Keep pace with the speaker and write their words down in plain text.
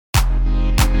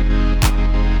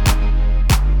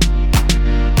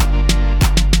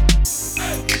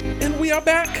we are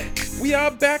back. We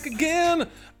are back again.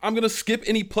 I'm going to skip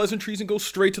any pleasantries and go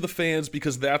straight to the fans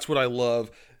because that's what I love.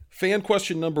 Fan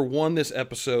question number 1 this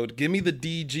episode. Give me the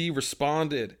DG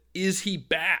responded. Is he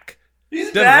back? He's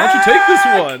Devin, back. why don't you take this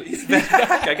one? He's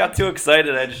back. I got too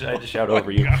excited. I just shout over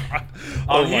you.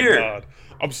 Oh I'm my here. God.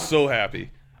 I'm so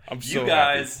happy. You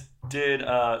guys did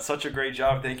such a great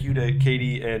job. Thank you to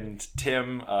Katie and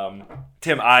Tim.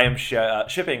 Tim, I am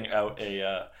shipping out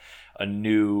a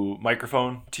new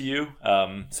microphone to you.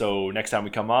 So next time we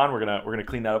come on, we're gonna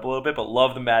clean that up a little bit. But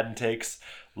love the Madden takes,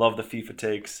 love the FIFA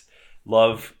takes,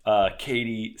 love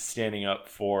Katie standing up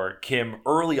for Kim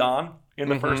early on in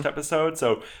the first episode.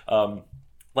 So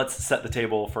let's set the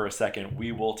table for a second.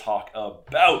 We will talk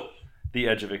about the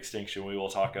edge of extinction. We will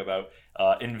talk about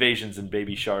invasions and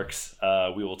baby sharks.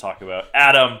 We will talk about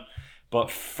Adam. But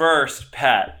first,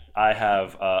 Pat, I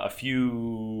have a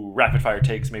few rapid fire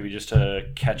takes, maybe just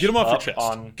to catch Get them off up your chest.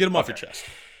 on. Get them off your chest.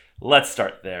 Let's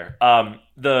start there.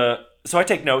 So I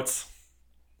take notes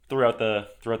throughout the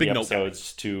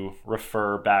episodes to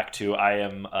refer back to. I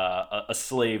am a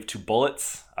slave to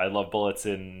bullets. I love bullets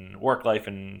in work life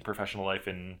and professional life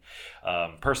and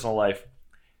personal life.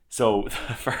 So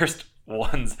the first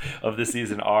ones of the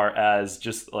season are as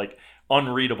just like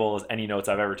unreadable as any notes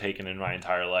I've ever taken in my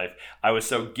entire life. I was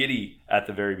so giddy at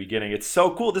the very beginning. It's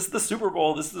so cool. This is the Super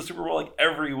Bowl. This is the Super Bowl like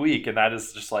every week. And that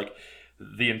is just like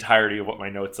the entirety of what my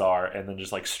notes are. And then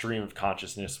just like stream of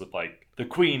consciousness with like the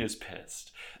Queen is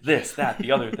pissed. This, that,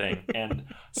 the other thing. And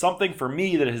something for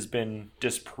me that has been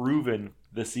disproven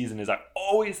this season is I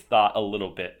always thought a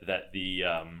little bit that the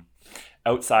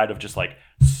outside of just like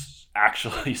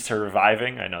actually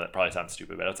surviving, I know that probably sounds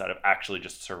stupid, but outside of actually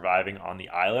just surviving on the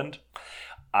island,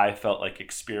 I felt like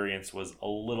experience was a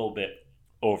little bit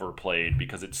overplayed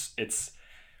because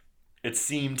it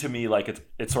seemed to me like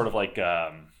it's sort of like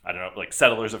I don't know, like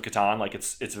Settlers of Catan. Like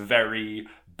it's very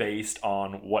based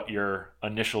on what your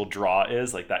initial draw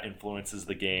is. Like that influences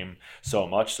the game so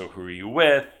much. So who are you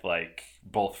with? Like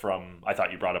both from, I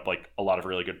thought you brought up like a lot of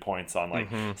really good points on like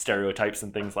stereotypes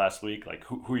and things last week. Like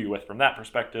who are you with from that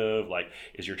perspective? Like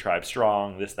is your tribe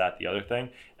strong? This, that, the other thing.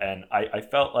 And I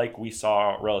felt like we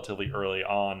saw relatively early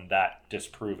on that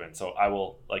disproven. So I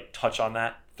will like touch on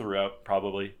that throughout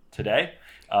probably today.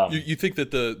 You think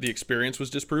that the experience was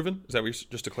disproven? Is that what you,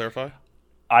 just to clarify?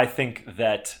 I think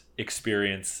that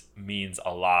experience means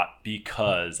a lot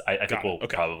because I think we'll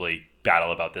probably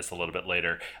battle about this a little bit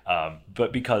later.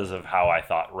 But because of how I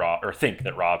thought think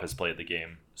that Rob has played the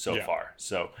game so far.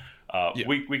 So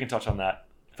we can touch on that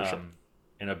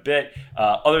in a bit.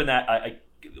 Other than that, I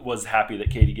was happy that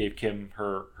Katie gave Kim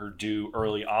her due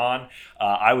early on.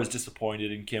 I was disappointed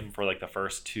in Kim for like the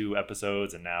first 2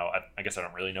 episodes, and now I guess I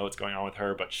don't really know what's going on with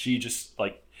her, but she just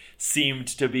like seemed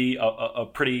to be a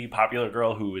pretty popular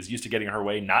girl who is used to getting her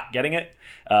way, not getting it,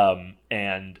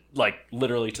 and like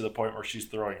literally to the point where she's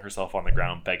throwing herself on the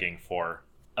ground begging for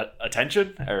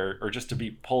attention or just to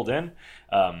be pulled in.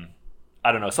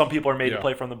 I don't know. Some people are made to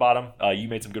play from the bottom. You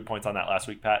made some good points on that last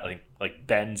week, Pat. I think like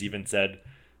Ben's even said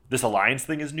this alliance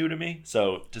thing is new to me.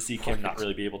 So to see Kim not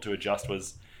really be able to adjust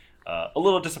was a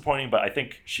little disappointing, but I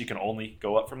think she can only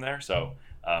go up from there. So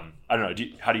I don't know.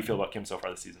 How do you feel about Kim so far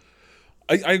this season?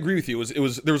 I agree with you.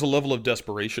 There was a level of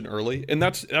desperation early, and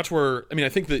that's where I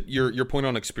think that your point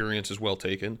on experience is well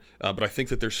taken, but I think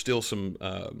that there's still some.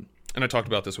 And I talked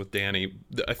about this with Danny.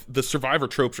 The survivor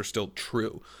tropes are still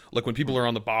true. Like when people are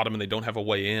on the bottom and they don't have a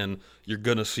way in, you're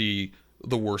gonna see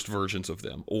the worst versions of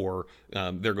them, or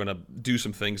they're gonna do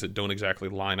some things that don't exactly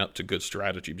line up to good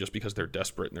strategy just because they're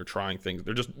desperate and they're trying things.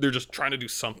 They're just trying to do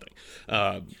something.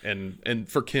 And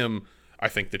for Kim, I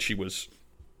think that she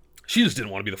just didn't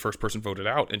want to be the first person voted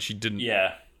out, and she didn't.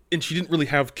 Yeah. And she didn't really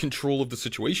have control of the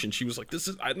situation. She was like,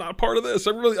 I'm not part of this.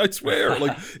 I swear.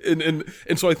 Like, and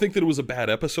so I think that it was a bad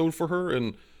episode for her.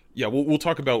 And yeah, we'll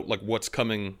talk about like what's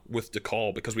coming with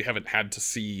Dakal because we haven't had to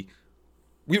see.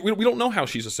 We don't know how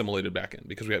she's assimilated back in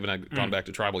because we haven't gone back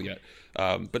to tribal yet.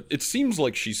 But it seems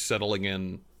like she's settling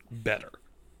in better.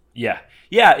 Yeah.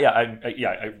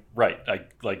 Right.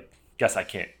 I guess I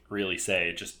can't really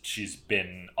say. Just she's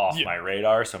been off my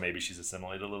radar, so maybe she's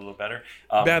assimilated a little better.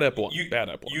 Bad Ep 1.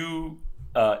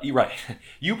 You're right.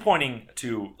 You pointing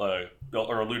to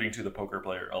or alluding to the poker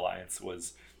player alliance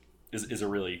is a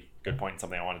really good point and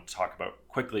something I wanted to talk about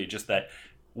quickly. Just that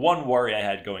one worry I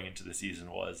had going into the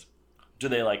season was, do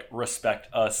they like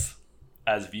respect us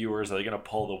as viewers? Are they going to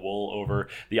pull the wool over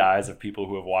the eyes of people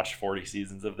who have watched 40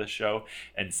 seasons of this show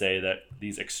and say that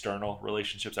these external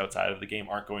relationships outside of the game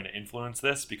aren't going to influence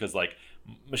this? Because like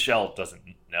Michelle doesn't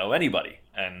know anybody,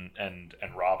 and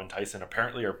Rob and Tyson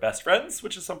apparently are best friends,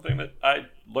 which is something that I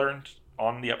learned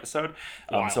on the episode.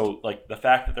 So like the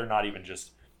fact that they're not even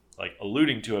just like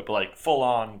alluding to it, but like full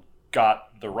on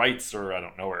got the rights, or I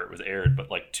don't know where it was aired,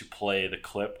 but like to play the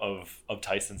clip of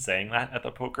Tyson saying that at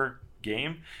the poker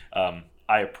game.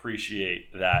 I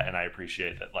appreciate that, and I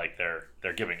appreciate that like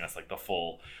they're giving us like the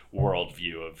full world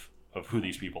view of who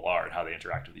these people are and how they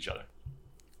interact with each other.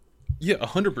 Yeah,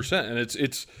 100%.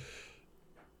 And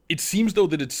it seems though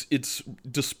that it's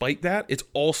despite that, it's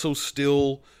also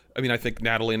still, I mean, I think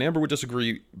Natalie and Amber would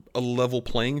disagree, a level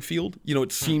playing field. You know,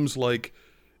 it seems like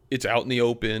it's out in the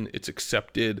open, it's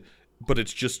accepted, but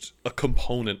it's just a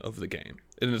component of the game.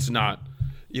 And it's not,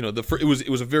 you know, it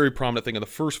was a very prominent thing in the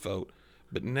first vote,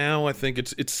 but now I think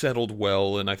it's settled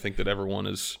well, and I think that everyone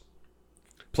is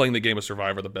playing the game of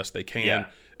Survivor the best they can. Yeah.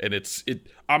 And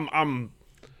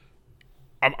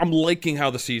I'm liking how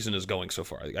the season is going so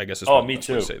far. I guess is me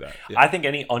too. To say that. Yeah. I think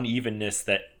any unevenness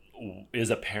that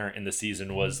is apparent in the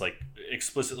season was like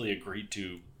explicitly agreed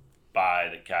to by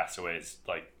the castaways,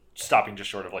 like stopping just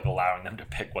short of like allowing them to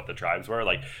pick what the tribes were,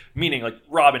 like meaning like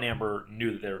Rob and Amber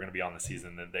knew that they were going to be on the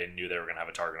season, that they knew they were going to have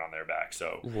a target on their back.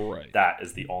 So that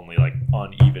is the only like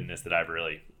unevenness that I've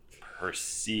really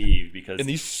perceived, because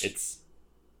it's.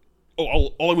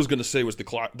 All I was going to say was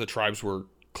the tribes were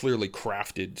clearly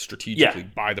crafted strategically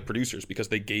by the producers, because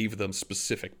they gave them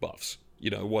specific buffs. You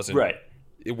know, it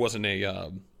wasn't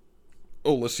a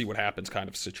let's see what happens kind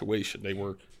of situation. They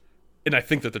were, and I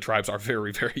think that the tribes are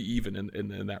very, very even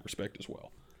in that respect as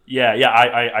well. Yeah.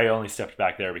 I only stepped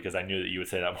back there because I knew that you would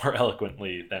say that more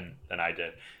eloquently than I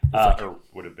did, or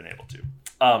would have been able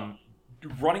to.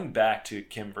 Running back to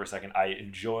Kim for a second, I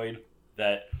enjoyed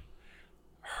that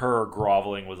her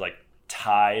groveling was like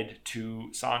tied to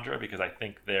Sandra, because I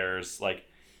think there's like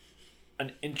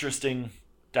an interesting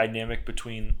dynamic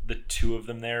between the two of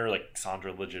them there, like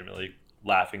Sandra legitimately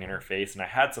laughing in her face. And I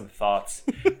had some thoughts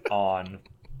on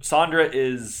Sandra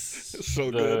is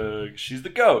she's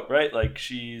the GOAT, right? Like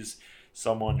she's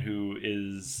someone who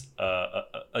is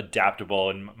adaptable.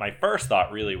 And my first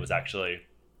thought really was actually,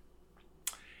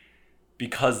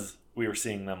 because we were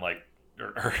seeing them like,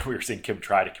 or we were seeing Kim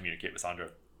try to communicate with Sandra,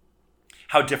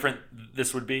 how different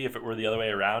this would be if it were the other way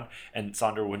around, and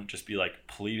Sandra wouldn't just be like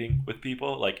pleading with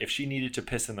people. Like if she needed to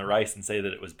piss in the rice and say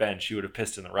that it was Ben, she would have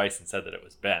pissed in the rice and said that it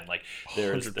was Ben. Like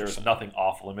there's nothing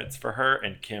off limits for her.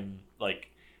 And Kim, like,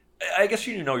 I guess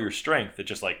you know your strength. It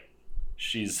just like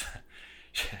she's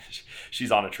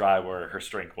on a tribe where her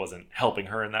strength wasn't helping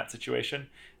her in that situation.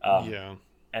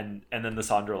 And then the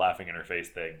Sandra laughing in her face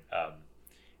thing.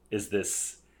 Is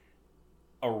this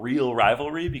a real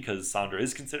rivalry because Sandra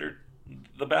is considered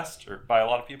the best, or by a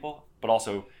lot of people, but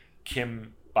also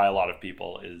Kim by a lot of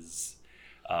people is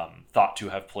thought to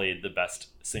have played the best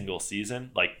single season?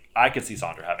 Like I could see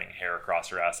Sandra having hair across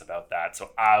her ass about that,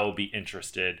 so I'll be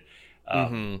interested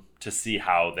to see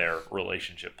how their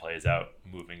relationship plays out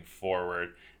moving forward.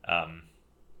 I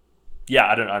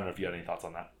don't know if you had any thoughts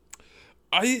on that.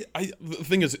 The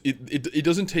thing is, it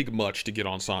doesn't take much to get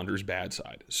on Sandra's bad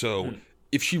side. So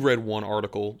if she read one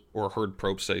article or heard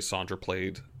Probst say Sandra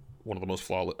played one of the most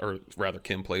flawless, or rather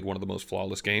Kim played one of the most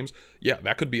flawless games,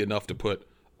 that could be enough to put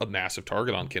a massive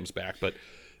target on Kim's back. But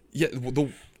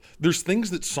there's things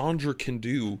that Sandra can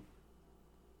do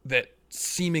that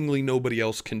seemingly nobody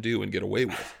else can do and get away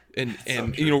with.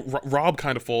 And you know, Rob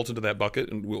kind of falls into that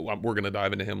bucket, and we're going to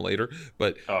dive into him later.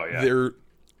 But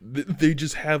they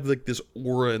just have like this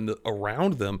aura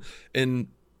around them. And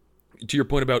to your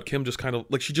point about Kim, just kind of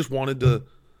like she just wanted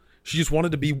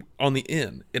to be on the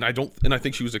in, and I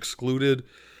think she was excluded.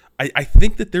 I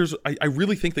think that I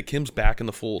really think that Kim's back in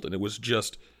the fold, and it was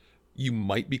just, you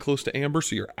might be close to Amber,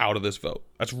 so you're out of this vote.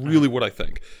 That's really what I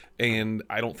think. And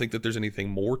I don't think that there's anything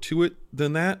more to it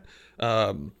than that.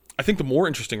 I think the more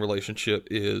interesting relationship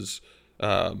is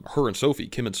her and Sophie,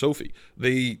 Kim and Sophie.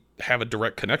 They have a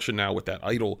direct connection now with that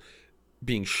idol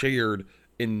being shared,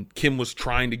 and Kim was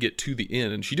trying to get to the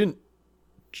inn, and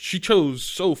she chose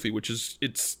Sophie, which is,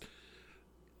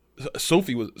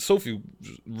 Sophie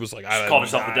was like, she called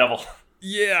herself the devil.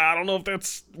 Yeah, I don't know if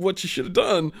that's what she should have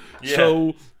done. Yeah.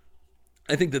 So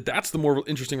I think that that's the more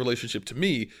interesting relationship to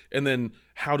me. And then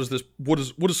what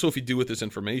does Sophie do with this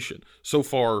information? So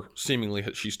far, seemingly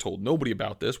she's told nobody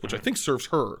about this, which I think serves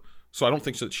her. So I don't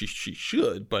think that she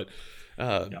should, but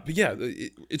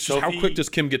it's just how quick does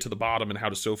Kim get to the bottom, and how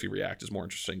does Sophie react is more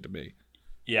interesting to me.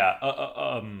 Yeah.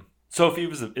 Sophie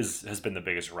has been the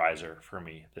biggest riser for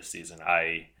me this season.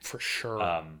 For sure.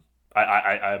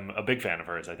 I'm a big fan of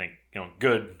hers. I think, you know,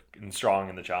 good and strong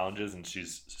in the challenges, and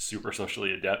she's super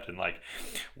socially adept. And like,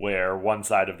 where one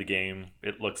side of the game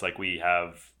it looks like we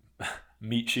have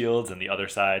meat shields, and the other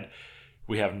side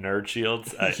we have nerd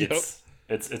shields.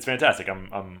 it's fantastic.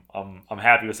 I'm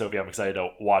happy with Sophie. I'm excited to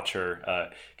watch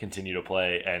her continue to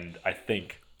play, and I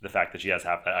think the fact that she has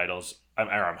half the idols,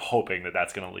 I'm hoping that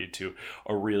that's going to lead to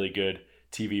a really good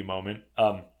TV moment.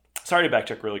 Sorry to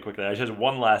backtrack really quickly. I just had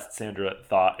one last Sandra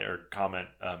thought or comment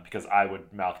because I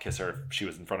would mouth kiss her if she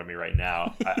was in front of me right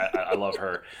now. I love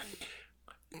her.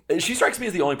 She strikes me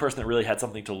as the only person that really had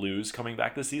something to lose coming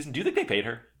back this season. Do you think they paid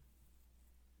her?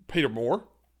 Paid her more?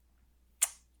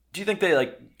 Do you think they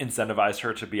like incentivized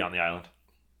her to be on the island?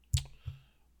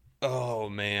 Oh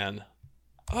man.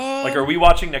 Like, are we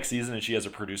watching next season and she has a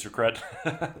producer cred?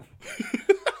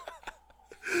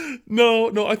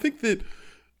 No. I think that.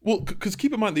 Well, because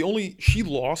keep in mind, she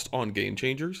lost on Game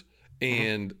Changers,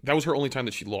 and that was her only time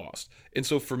that she lost. And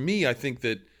so for me, I think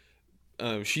that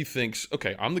she thinks,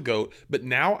 okay, I'm the GOAT, but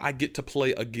now I get to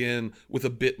play again with a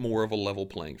bit more of a level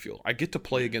playing field. I get to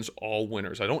play against all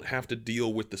winners. I don't have to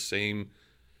deal with the same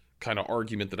kind of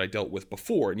argument that I dealt with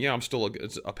before. And yeah, I'm still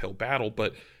it's an uphill battle,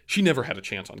 but she never had a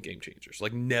chance on Game Changers.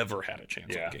 Like, never had a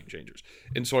chance on Game Changers.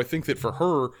 And so I think that for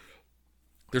her,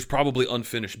 there's probably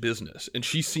unfinished business. And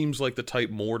she seems like the type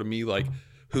more to me, like,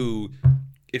 who,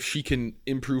 if she can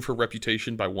improve her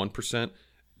reputation by 1%,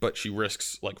 but she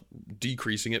risks, like,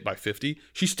 decreasing it by 50,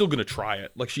 she's still going to try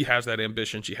it. Like, she has that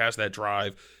ambition. She has that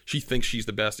drive. She thinks she's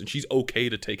the best, and she's okay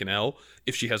to take an L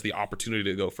if she has the opportunity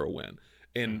to go for a win.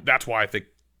 And that's why I think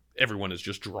everyone is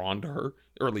just drawn to her,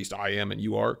 or at least I am and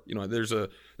you are. You know, there's a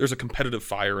competitive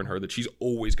fire in her that she's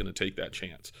always going to take that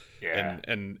chance. Yeah.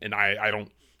 And I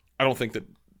don't think that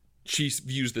she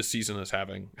views this season as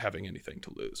having anything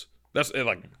to lose. That's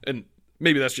like, and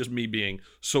maybe that's just me being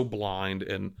so blind,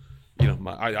 and you know,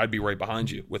 I'd be right behind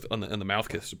you in the mouth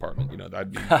kiss department. You know,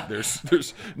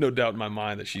 there's no doubt in my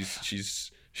mind that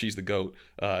she's the GOAT.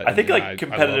 I think like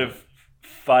competitive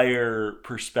fire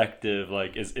perspective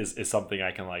like is something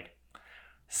I can like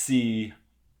see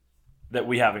that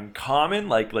we have in common.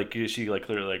 Like she like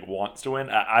clearly like wants to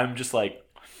win. I'm just like,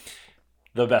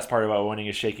 the best part about winning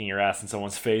is shaking your ass in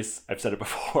someone's face. I've said it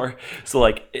before. So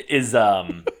like, is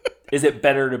it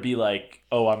better to be like,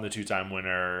 oh, I'm the 2-time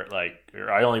winner, like, or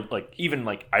I only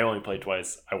played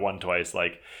twice, I won twice,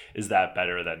 like, is that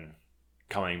better than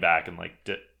coming back and like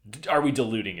are we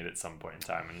diluting it at some point in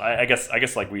time? And I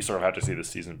guess like we sort of have to see this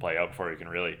season play out before we can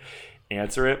really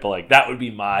answer it. But like, that would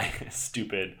be my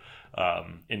stupid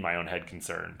in my own head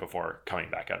concern before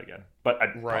coming back out again. But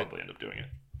I'd probably end up doing it.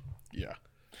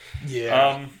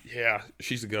 Yeah,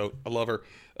 she's the GOAT. I love her.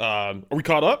 Are we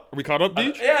caught up?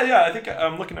 Deej? Yeah. I think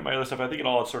I'm looking at my other stuff. I think it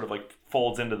all sort of like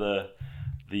folds into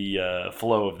the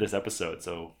flow of this episode.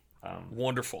 So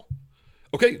wonderful.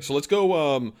 Okay, so let's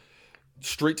go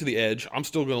straight to the edge. I'm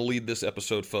still going to lead this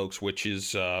episode, folks, which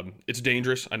is it's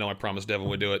dangerous. I know I promised Devin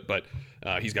would do it, but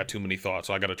he's got too many thoughts,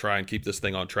 so I got to try and keep this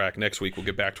thing on track. Next week we'll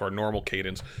get back to our normal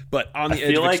cadence. But on the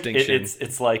edge of extinction,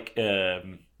 it's like.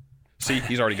 See,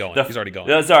 he's already going.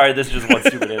 No, sorry, this is just one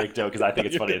stupid anecdote because I think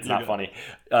it's funny. It's not funny.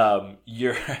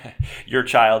 Your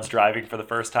child's driving for the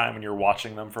first time and you're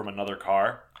watching them from another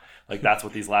car. Like, that's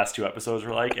what these last 2 episodes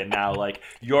were like. And now, like,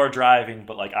 you're driving,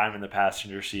 but, like, I'm in the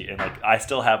passenger seat. And, like, I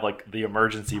still have, like, the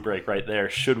emergency brake right there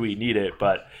should we need it.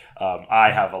 But I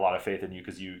have a lot of faith in you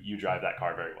because you drive that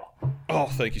car very well. Oh,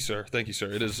 thank you, sir.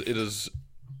 It is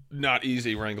not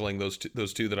easy wrangling those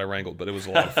two that I wrangled, but it was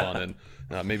a lot of fun.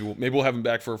 And maybe we'll have him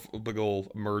back for a big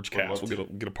old merge cast. We'll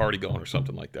get a party going or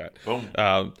something like that.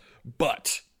 Boom.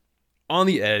 But on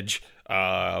the edge,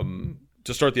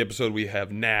 to start the episode, we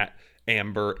have Nat,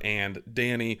 Amber, and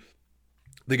Danny.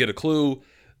 They get a clue.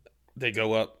 They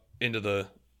go up into the,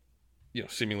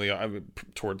 seemingly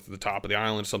towards the top of the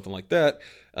island, something like that.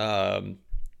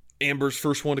 Amber's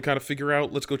first one to kind of figure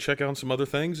out, let's go check out some other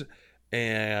things.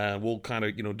 And we'll kind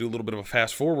of, do a little bit of a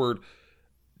fast forward.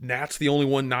 Nat's the only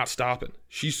one not stopping.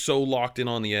 She's so locked in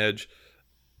on the edge.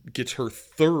 Gets her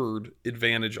 3rd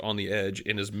advantage on the edge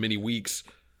in as many weeks.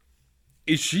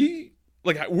 Is she,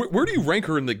 like, where do you rank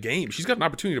her in the game? She's got an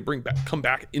opportunity to come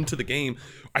back into the game.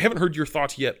 I haven't heard your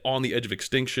thoughts yet on the edge of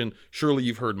extinction. Surely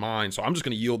you've heard mine. So I'm just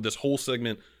going to yield this whole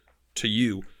segment to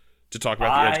you to talk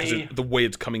about the edge, because the way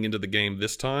it's coming into the game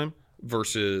this time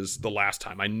versus the last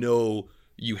time. I know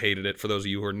you hated it. For those of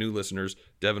you who are new listeners,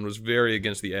 Devin was very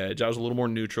against the edge. I was a little more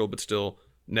neutral, but still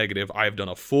negative. I have done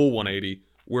a full 180.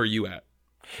 Where are you at?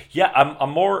 Yeah, I'm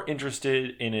more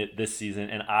interested in it this season,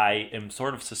 and I am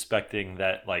sort of suspecting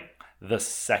that like the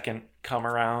second come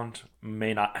around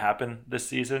may not happen this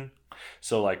season.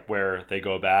 So like where they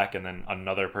go back and then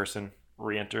another person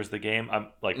re-enters the game. I'm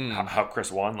like how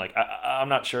Chris won. Like I'm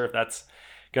not sure if that's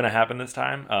gonna happen this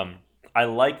time. I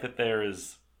like that there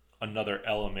is another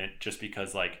element just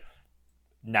because like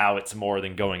now it's more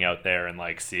than going out there and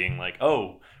like seeing like,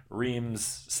 oh,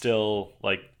 Reem's still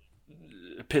like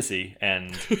pissy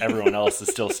and everyone else is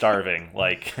still starving.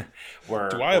 Like,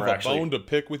 do I have a bone to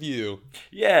pick with you?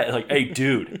 Yeah, like, hey,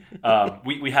 dude,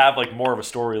 we have like more of a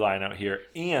storyline out here,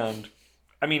 and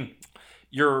I mean,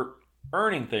 you're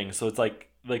earning things, so it's like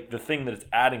the thing that it's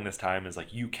adding this time is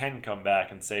like you can come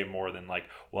back and say more than like,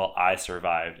 well, I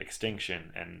survived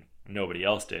extinction and nobody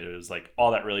else did. It was like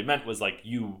all that really meant was like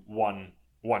you won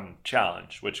one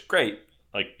challenge, which great.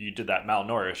 Like you did that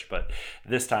malnourished, but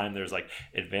this time there's like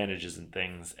advantages and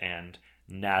things, and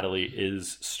Natalie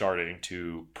is starting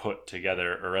to put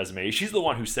together a resume. She's the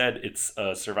one who said it's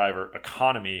a survivor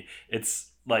economy. It's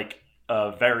like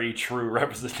a very true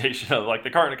representation of like the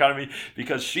current economy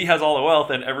because she has all the wealth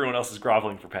and everyone else is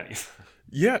groveling for pennies.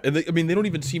 Yeah, and they don't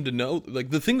even seem to know.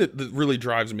 Like the thing that really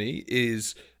drives me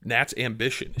is Nat's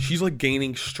ambition. She's like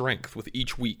gaining strength with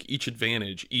each week, each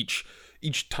advantage, each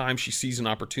time she sees an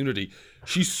opportunity.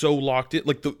 She's so locked in.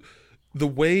 Like the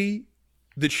way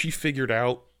that she figured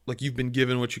out, like you've been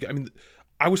given what you got. I mean,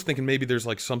 I was thinking maybe there's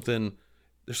something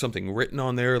written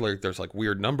on there, like there's like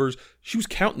weird numbers. She was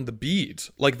counting the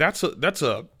beads. Like that's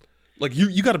a like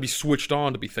you got to be switched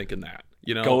on to be thinking that.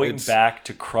 You know, going back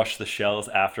to crush the shells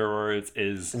afterwards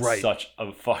is right. Such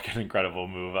a fucking incredible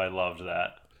move. I loved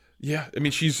that. Yeah, I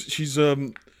mean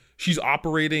she's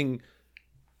operating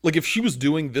like if she was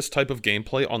doing this type of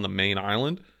gameplay on the main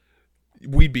island,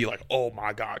 we'd be like, oh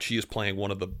my god, she is playing one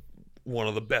of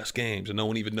the best games and no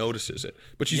one even notices it.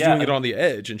 But she's doing it on the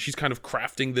edge, and she's kind of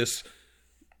crafting this.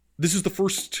 This is the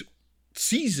first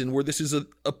season where this is a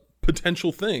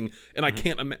potential thing, and I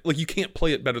can't you can't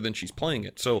play it better than she's playing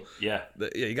it. So yeah,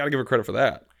 you got to give her credit for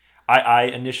that. I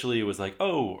initially was like,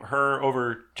 oh, her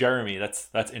over Jeremy,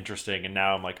 that's interesting, and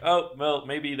now I'm like, oh, well,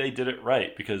 maybe they did it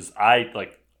right because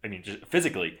just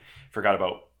physically forgot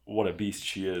about what a beast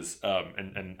she is.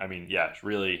 And I mean, yeah,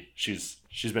 really, she's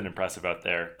been impressive out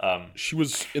there. She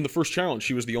was in the first challenge.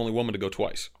 She was the only woman to go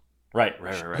twice. Right.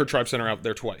 Her tribe sent her out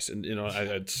there twice, and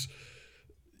it's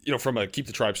from a keep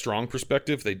the tribe strong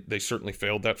perspective, they certainly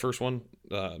failed that first one.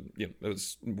 It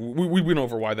was we went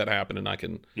over why that happened, and I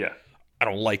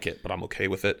don't like it, but I'm okay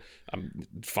with it. I'm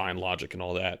fine logic and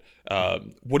all that.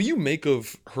 What do you make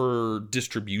of her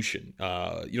distribution?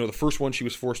 The first one, she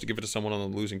was forced to give it to someone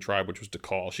on the losing tribe, which was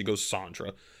Dakal. She goes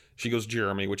Sandra. She goes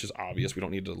Jeremy, which is obvious. We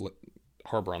don't need to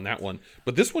harbor on that one.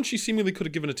 But this one, she seemingly could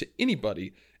have given it to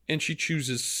anybody, and she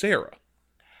chooses Sarah.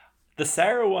 The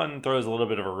Sarah one throws a little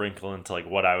bit of a wrinkle into like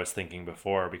what I was thinking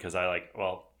before, because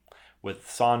with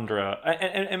Sandra,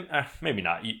 and maybe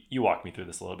not. You walk me through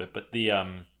this a little bit, but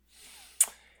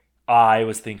I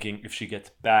was thinking if she gets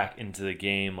back into the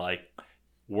game, like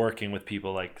working with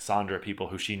people like Sandra, people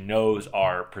who she knows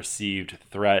are perceived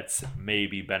threats, may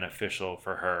be beneficial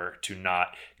for her to not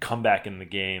come back in the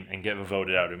game and get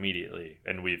voted out immediately.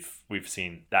 And we've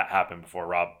seen that happen before.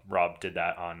 Rob did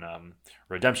that on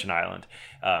Redemption Island.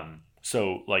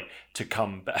 So like to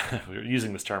come back, we're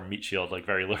using this term meat shield like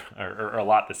very or a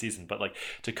lot this season, but like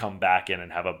to come back in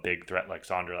and have a big threat like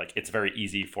Sandra, like it's very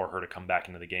easy for her to come back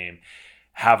into the game,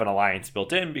 have an alliance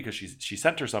built in because she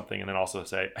sent her something, and then also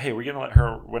say, hey, we're gonna let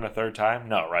her win a third time?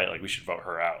 No, right? Like we should vote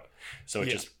her out. So it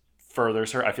just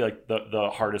furthers her. I feel like the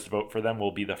hardest vote for them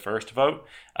will be the first vote.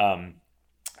 And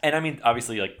I mean,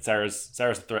 obviously, like Sarah's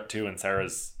a threat too, and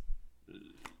Sarah's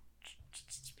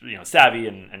savvy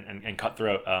and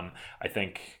cutthroat. I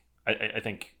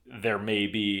think there may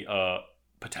be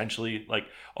potentially like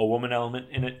a woman element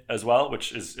in it as well,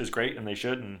 which is great, and they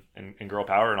should, and girl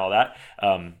power and all that.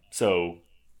 So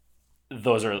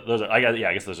those are I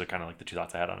guess those are kind of like the two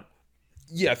thoughts I had on it.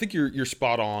 Yeah, I think you're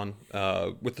spot on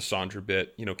with the Sandra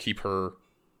bit. Keep her.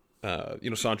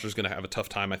 Sandra's going to have a tough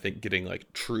time, I think, getting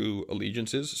like true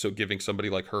allegiances. So giving somebody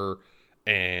like her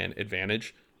an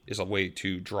advantage is a way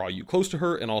to draw you close to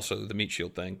her, and also the meat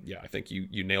shield thing. Yeah, I think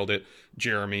you nailed it.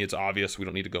 Jeremy, it's obvious. We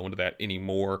don't need to go into that any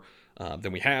more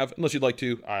than we have, unless you'd like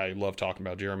to. I love talking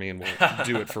about Jeremy, and we'll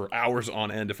do it for hours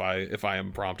on end if I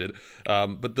am prompted.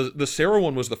 But the Sarah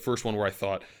one was the first one where I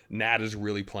thought Nat is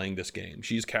really playing this game.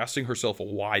 She's casting herself a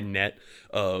wide net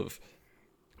of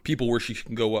people where she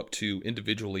can go up to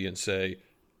individually and say,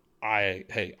 I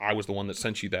was the one that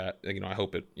sent you that. I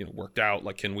hope it worked out.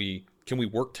 Like, can we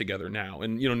work together now?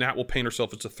 And Nat will paint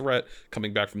herself as a threat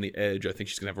coming back from the edge. I think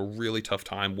she's gonna have a really tough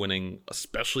time winning,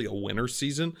 especially a winner's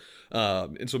season.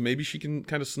 And so maybe she can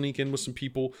kind of sneak in with some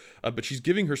people, but she's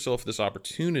giving herself this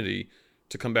opportunity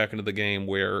to come back into the game.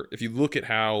 Where if you look at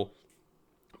how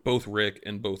both Rick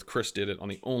and both Chris did it on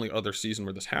the only other season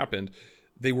where this happened,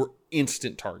 they were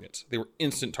instant targets. Where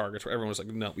everyone was like,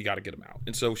 no, we got to get them out.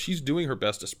 And so she's doing her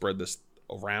best to spread this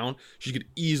around. She could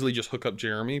easily just hook up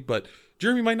Jeremy, but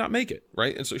Jeremy might not make it,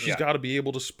 right? And so she's got to be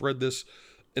able to spread this.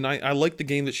 And I like the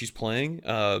game that she's playing.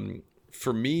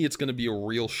 For me, it's going to be a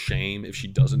real shame if she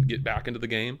doesn't get back into the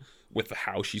game with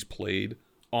how she's played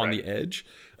on the edge.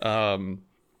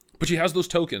 But she has those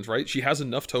tokens, right? She has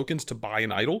enough tokens to buy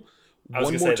an idol. I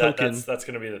was going to say that's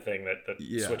going to be the thing that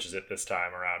switches it this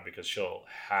time around, because she'll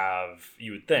have,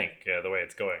 you would think, the way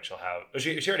it's going, she'll have,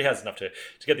 she already has enough to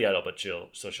get the idol, but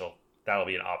that'll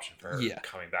be an option for her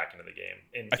coming back into the game.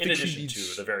 In addition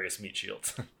to the various meat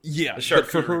shields. Yeah. The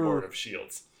charcuterie board of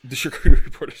shields. The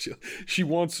charcuterie board of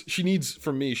shields. She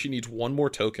needs one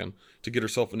more token to get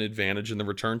herself an advantage in the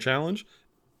return challenge.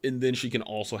 And then she can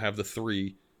also have the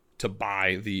 3 to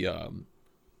buy the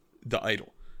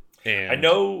idol. And, I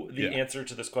know the answer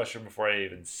to this question before I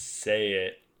even say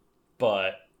it,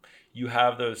 but you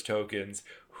have those tokens.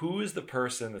 Who is the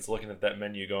person that's looking at that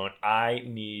menu going, I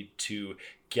need to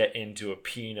get into a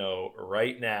Pinot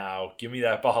right now. Give me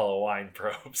that bottle of wine,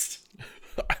 Probst.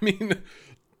 I mean,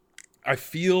 I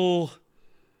feel...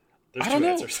 There's two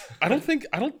answers. On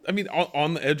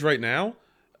the edge right now...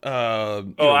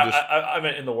 I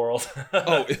meant in the world.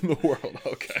 In the world.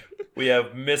 Okay. We have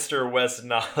Mr. West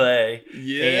Nale.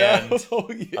 Yeah. And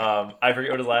I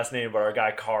forget what his last name, but our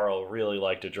guy Carl really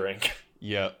liked to drink.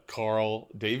 Yeah, Carl.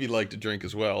 Davey liked to drink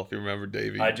as well. If you remember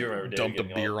Davey. I do remember Davey dumped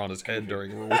a beer on his head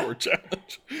during a reward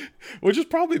challenge, which is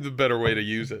probably the better way to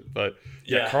use it. But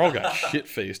Carl got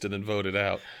shit-faced and then voted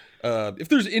out. If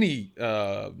there's any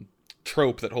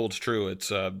trope that holds true,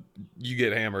 it's you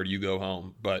get hammered, you go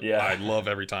home. But I love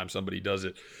every time somebody does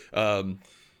it.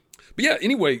 But yeah,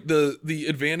 anyway, the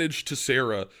advantage to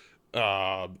Sarah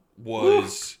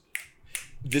was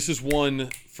this is one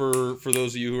for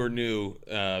those of you who are new.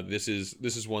 This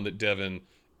is one that Devin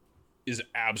is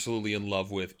absolutely in love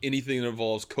with. Anything that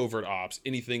involves covert ops,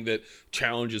 anything that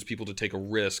challenges people to take a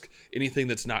risk, anything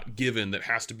that's not given, that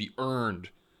has to be earned.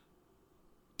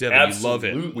 Devin,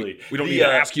 absolutely. You love it. We don't need to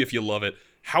ask you if you love it.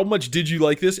 How much did you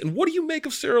like this? And what do you make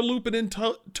of Sarah Lupin and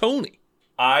Tony?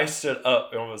 I stood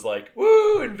up and was like,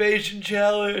 woo, invasion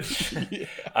challenge.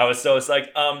 I was so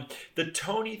psyched. The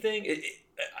Tony thing,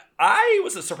 I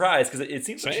was surprised because it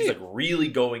seems like she's like really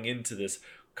going into this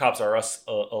Cops Are Us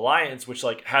alliance, which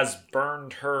like has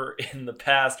burned her in the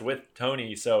past with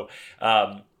Tony. So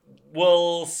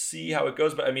we'll see how it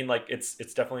goes. But I mean, like it's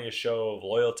definitely a show of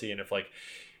loyalty. And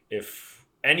if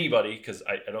anybody, because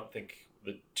I don't think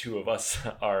the two of us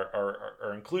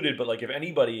are included, but like if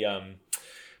anybody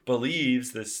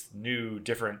believes this new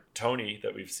different Tony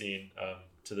that we've seen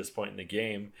to this point in the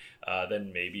game,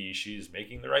 then maybe she's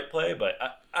making the right play. But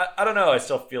I don't know. I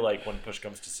still feel like when push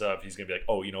comes to shove, he's going to be like,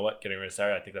 oh, you know what? Getting rid of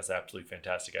Sarah, I think that's an absolutely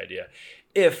fantastic idea.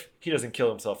 If he doesn't kill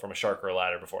himself from a shark or a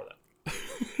ladder before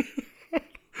then.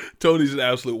 Tony's an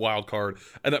absolute wild card.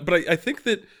 But I think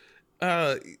that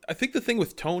I think the thing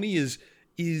with Tony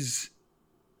is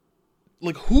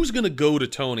like, who's going to go to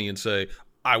Tony and say,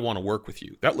 I want to work with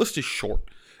you? That list is short.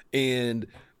 And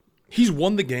he's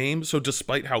won the game, so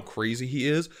despite how crazy he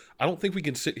is, I don't think we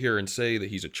can sit here and say that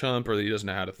he's a chump or that he doesn't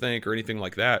know how to think or anything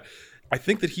like that. I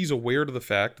think that he's aware to the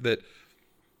fact that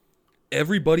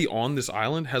everybody on this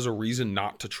island has a reason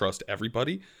not to trust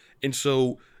everybody. And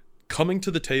so coming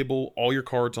to the table, all your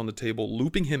cards on the table,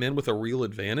 looping him in with a real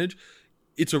advantage,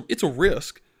 it's a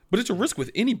risk, but it's a risk with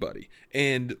anybody.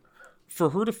 And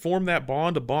for her to form that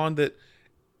bond, a bond that,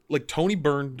 like, Tony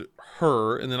burned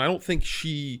her, and then I don't think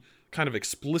she kind of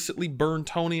explicitly burned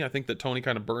Tony. I think that Tony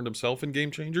kind of burned himself in Game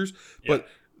Changers. Yeah. But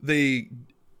they,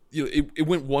 it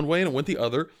went one way and it went the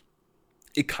other.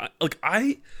 It kind of,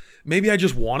 like, maybe I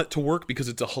just want it to work because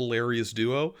it's a hilarious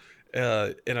duo.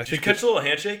 And I think did you catch the little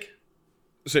handshake?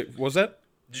 Say, what was that?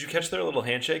 Did you catch their little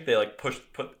handshake? They like put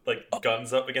like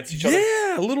guns up against each other.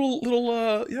 Yeah,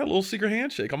 little secret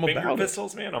handshake. I'm Finger about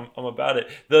pistols, man. I'm about it.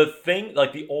 The thing,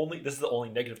 like this is the only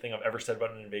negative thing I've ever said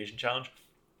about an invasion challenge.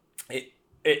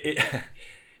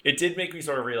 It did make me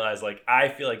sort of realize, like, I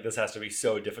feel like this has to be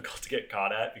so difficult to get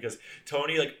caught at, because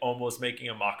Tony, like, almost making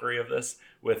a mockery of this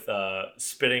with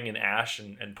spitting in ash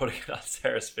and putting it on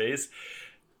Sarah's face.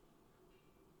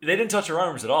 They didn't touch her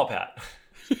arms at all, Pat.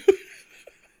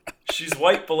 She's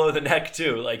white below the neck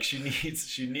too. Like she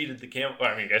needed the camera. Well,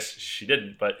 I mean, I guess she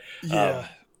didn't, but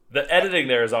the editing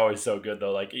there is always so good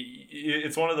though. Like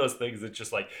it's one of those things that's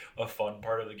just like a fun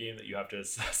part of the game that you have to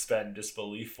suspend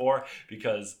disbelief for,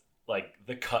 because like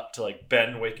the cut to like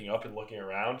Ben waking up and looking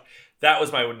around, that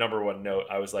was my number one note.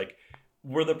 I was like,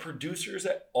 were the producers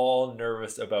at all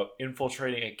nervous about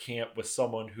infiltrating a camp with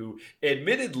someone who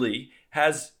admittedly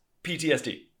has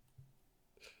PTSD?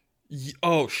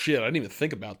 Oh shit! I didn't even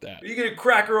think about that. Are you gonna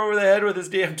crack her over the head with his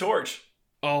damn torch?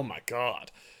 Oh my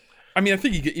god. I mean, I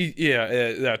think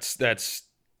that's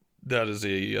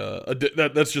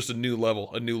just a new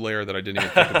level, a new layer that I didn't even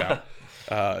think about.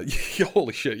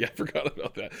 Holy shit, yeah, I forgot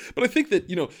about that. But I think that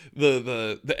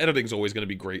the editing's always going to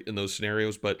be great in those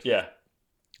scenarios. But Yeah,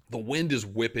 the wind is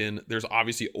whipping. There's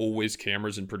obviously always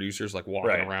cameras and producers like walking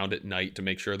right. around at night to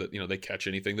make sure that they catch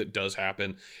anything that does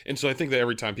happen. And so I think that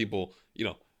every time people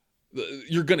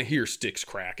you're gonna hear sticks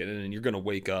cracking and you're gonna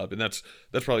wake up, and that's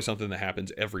probably something that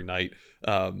happens every night.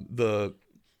 I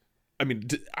mean,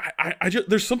 I just,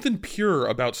 there's something pure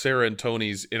about Sarah and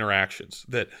Tony's interactions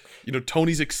that,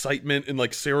 Tony's excitement and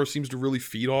like Sarah seems to really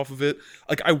feed off of it.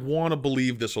 Like, I want to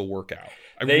believe this will work out.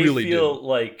 They really feel do.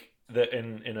 like that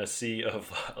in a sea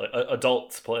of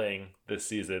adults playing this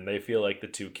season. They feel like the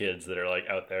two kids that are like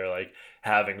out there like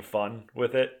having fun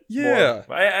with it. Yeah.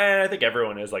 More. I think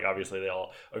everyone is like, obviously they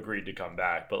all agreed to come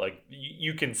back, but like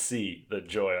you can see the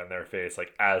joy on their face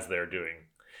like as they're doing,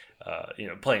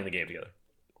 playing the game together.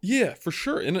 Yeah, for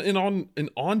sure. And on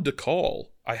Dakal,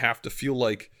 I have to feel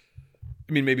like,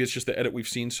 I mean, maybe it's just the edit we've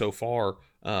seen so far.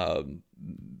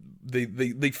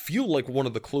 They feel like one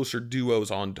of the closer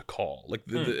duos on Dakal. Like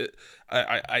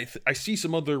I see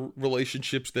some other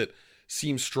relationships that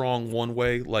seem strong one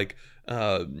way. Like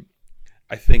I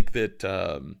think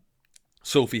that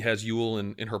Sophie has Yule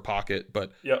in her pocket,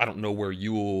 but Yep. I don't know where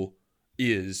Yule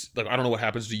is. Like, I don't know what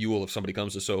happens to Yule if somebody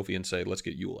comes to Sophie and say, "Let's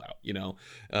get Yule out."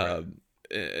 Right.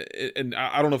 And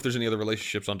I don't know if there's any other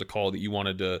relationships on Dakal that you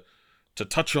wanted to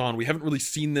touch on. We haven't really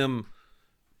seen them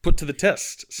put to the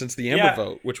test since the Amber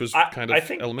vote, which was kind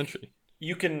of elementary.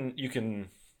 You can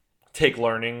take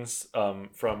learnings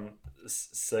from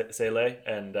Sele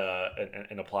and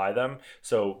apply them.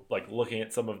 So like looking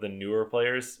at some of the newer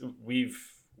players,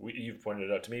 you've pointed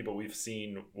it out to me, but we've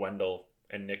seen Wendell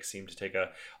and Nick seem to take a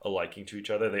liking to each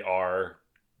other. They are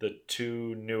the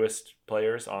two newest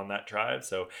players on that tribe,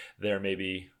 so there may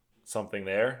be something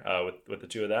there with the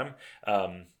two of them.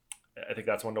 I think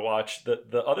that's one to watch.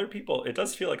 The other people, it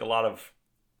does feel like a lot of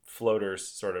floaters,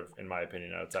 sort of, in my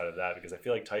opinion, outside of that, because I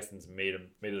feel like Tyson's made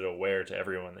it aware to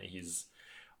everyone that he's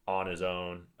on his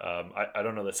own. I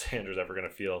don't know that Sandra's ever going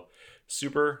to feel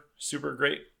super super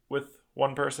great with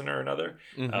one person or another.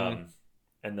 Mm-hmm.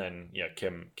 And then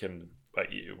Kim,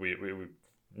 we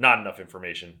not enough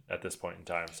information at this point in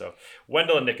time. So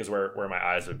Wendell and Nick is where my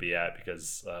eyes would be at,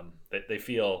 because they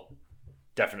feel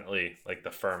definitely like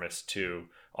the firmest two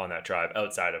on that tribe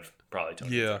outside of probably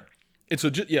Tony. Yeah. And so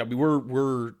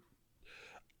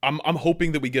I'm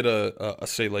hoping that we get a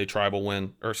Sele tribal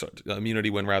win, or immunity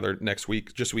win rather, next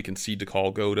week, just so we can see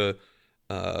Dakal go to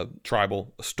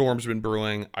tribal. A storm's been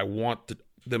brewing. I want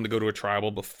them to go to a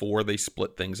tribal before they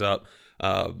split things up.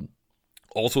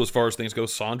 Also, as far as things go,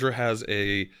 Sandra has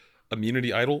a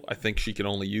immunity idol. I think she can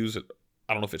only use it.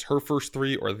 I don't know if it's her first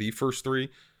three or the first three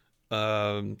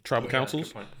tribal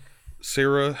councils.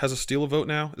 Sarah has a steal a vote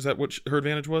now. Is that what her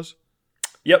advantage was?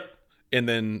 Yep. And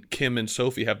then Kim and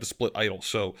Sophie have the split idol.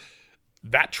 So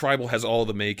that tribal has all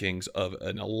the makings of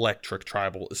an electric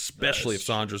tribal, especially if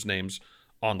Sandra's name's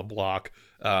on the block.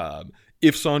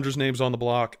 If Sandra's name's on the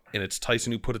block and it's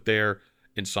Tyson who put it there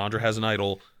and Sandra has an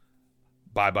idol,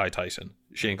 bye-bye Tyson.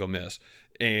 She ain't gonna miss.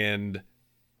 And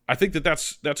I think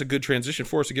that's a good transition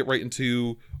for us to get right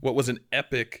into what was an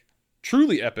epic,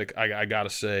 truly epic, I gotta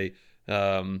say,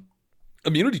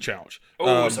 immunity challenge.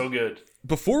 Oh, so good.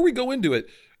 Before we go into it,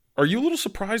 are you a little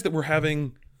surprised that we're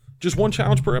having just one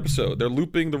challenge per episode? They're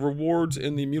looping the rewards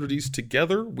and the immunities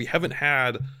together. We haven't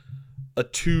had a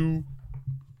 2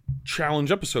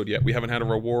 challenge episode yet. We haven't had a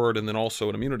reward and then also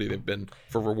an immunity. They've been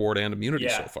for reward and immunity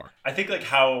so far. I think like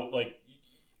how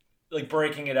like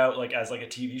breaking it out like as like a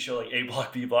TV show, like A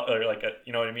block, B block, or like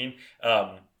you know what I mean?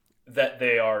 That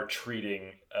they are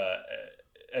treating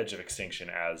Edge of Extinction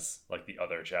as like the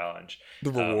other challenge.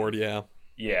 The reward, yeah.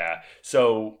 Yeah.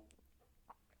 So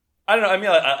I don't know. I mean,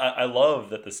 I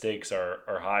love that the stakes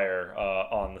are higher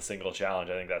on the single challenge.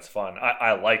 I think that's fun.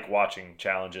 I like watching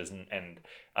challenges, and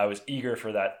I was eager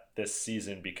for that this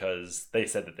season because they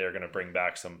said that they're going to bring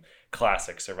back some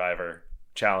classic Survivor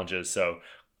challenges. So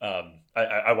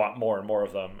I want more and more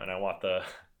of them, and I want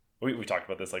we talked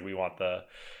about this, like we want the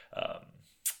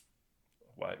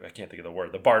I can't think of the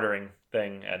word, the bartering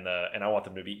thing, and I want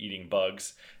them to be eating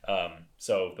bugs.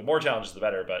 So the more challenges, the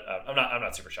better. But I'm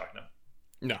not super shocked now.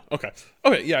 No, okay,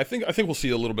 yeah. I think we'll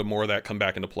see a little bit more of that come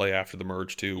back into play after the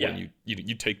merge too. Yeah. When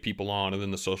you take people on, and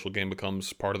then the social game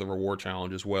becomes part of the reward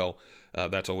challenge as well.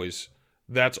 That's always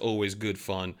good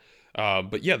fun.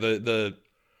 But yeah, I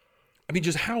mean,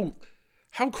 just how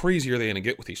crazy are they going to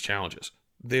get with these challenges?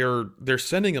 They're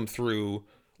sending them through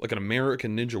like an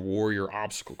American Ninja Warrior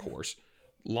obstacle course,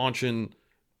 launching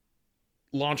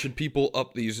launching people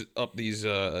up these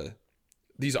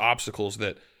obstacles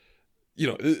that,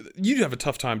 you'd have a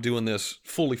tough time doing this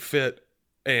fully fit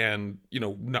and,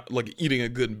 not like eating a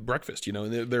good breakfast,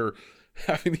 and they're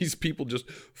having these people just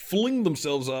fling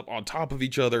themselves up on top of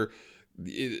each other.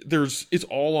 It's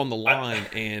all on the line.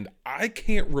 And I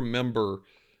can't remember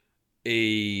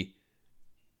a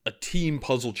team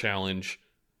puzzle challenge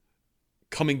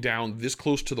coming down this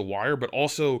close to the wire, but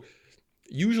also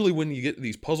usually when you get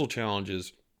these puzzle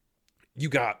challenges, you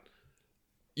got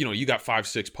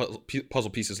 5-6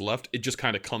 puzzle pieces left. It just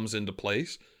kind of comes into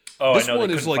place. Oh, this I know one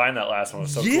they couldn't find that last one. It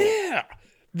was so cool.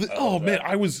 Oh man,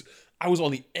 I was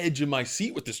on the edge of my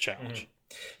seat with this challenge.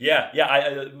 Mm-hmm. Yeah.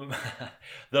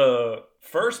 The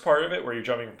first part of it where you're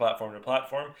jumping from platform to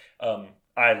platform,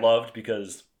 I loved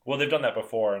because they've done that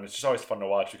before, and it's just always fun to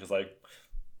watch because like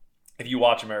if you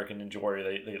watch American Ninja Warrior,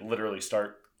 they literally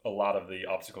start a lot of the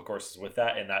obstacle courses with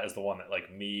that, and that is the one that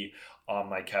like me on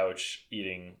my couch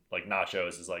eating like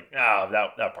nachos is like,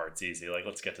 that part's easy, like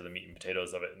let's get to the meat and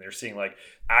potatoes of it. And they're seeing like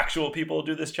actual people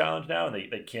do this challenge now, and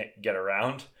they can't get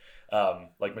around.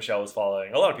 Like Michelle was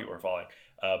following, a lot of people were following,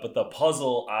 but the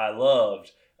puzzle I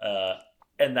loved,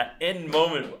 and that end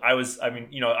moment I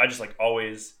just like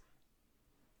always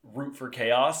root for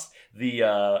chaos.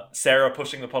 The Sarah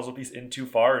pushing the puzzle piece in too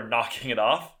far and knocking it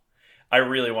off, I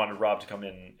really wanted Rob to come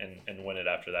in and win it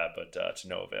after that, but to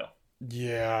no avail.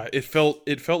 Yeah, it felt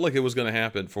like it was going to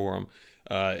happen for him.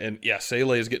 And yeah,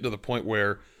 Sele is getting to the point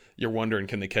where you're wondering,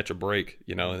 can they catch a break?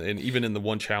 And even in the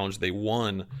one challenge they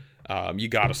won, you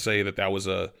got to say that was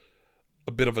a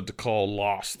bit of a Dakal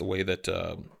loss, the way that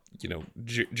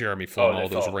Jeremy flung all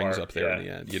those rings up there in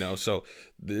the end. So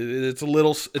it's a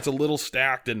little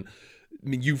stacked, and I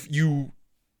mean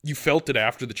you felt it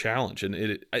after the challenge.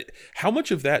 And how much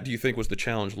of that do you think was the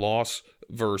challenge loss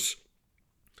versus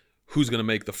who's going to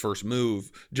make the first move?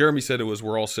 Jeremy said it was,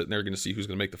 we're all sitting there going to see who's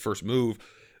going to make the first move.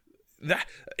 That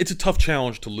it's a tough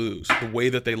challenge to lose. The way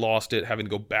that they lost it, having to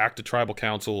go back to Tribal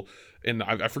Council, and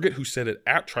I forget who said it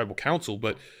at Tribal Council,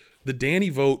 but the Danny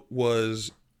vote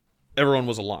was everyone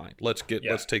was aligned. Let's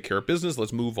take care of business.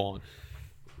 Let's move on.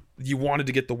 You wanted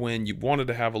to get the win. You wanted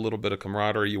to have a little bit of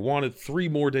camaraderie. You wanted 3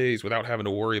 more days without having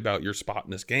to worry about your spot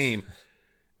in this game,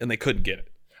 and they couldn't get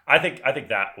it. I think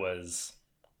that was.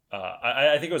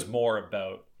 I think it was more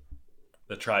about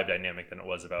the tribe dynamic than it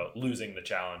was about losing the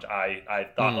challenge. I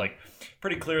thought like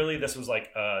pretty clearly this was like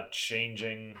a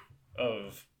changing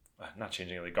of not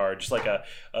changing of the guard, just like a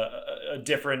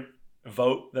different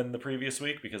vote than the previous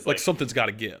week, because like something's got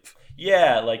to give.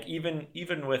 Yeah, like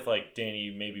even with like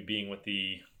Danny maybe being with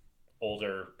the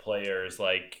older players,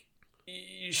 like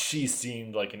she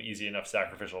seemed like an easy enough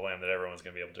sacrificial lamb that everyone's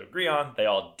going to be able to agree on. They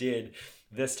all did.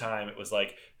 This time it was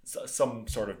like some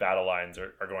sort of battle lines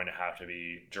are going to have to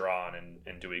be drawn,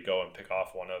 and do we go and pick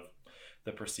off one of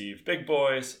the perceived big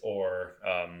boys, or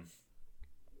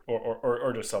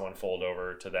does someone fold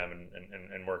over to them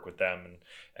and work with them,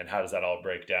 and how does that all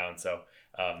break down? So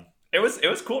it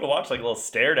was cool to watch, like a little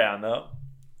stare down though.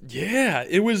 Yeah,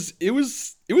 it was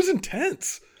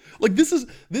intense. Like this is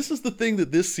the thing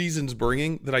that this season's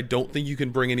bringing that I don't think you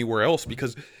can bring anywhere else,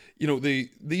 because they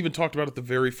even talked about it the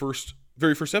very first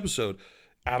episode.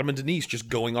 Adam and Denise just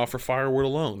going off for firewood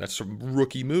alone. That's some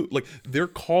rookie move. Like they're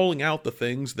calling out the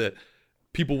things that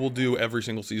people will do every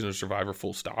single season of Survivor,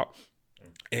 full stop.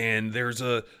 And there's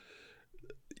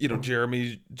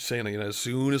Jeremy saying, as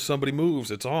soon as somebody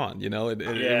moves, it's on, and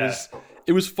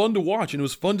it was fun to watch, and it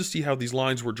was fun to see how these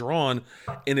lines were drawn.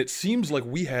 And it seems like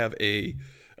we have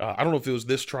I don't know if it was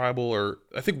this tribal, or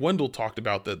I think Wendell talked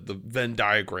about the Venn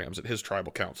diagrams at his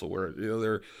tribal council where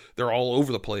they're all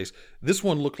over the place. This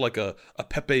one looked like a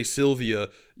Pepe Sylvia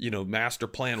master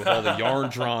plan with all the yarn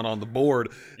drawn on the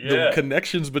board. Yeah. The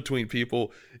connections between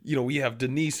people. We have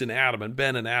Denise and Adam, and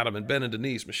Ben and Adam, and Ben and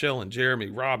Denise, Michelle and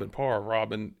Jeremy, Rob and Par,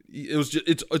 Rob, and it was just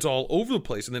it's all over the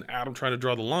place. And then Adam trying to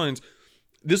draw the lines.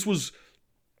 This was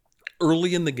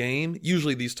early in the game.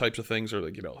 Usually these types of things are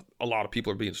like, a lot of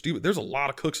people are being stupid. There's a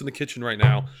lot of cooks in the kitchen right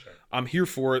now. Sure. I'm here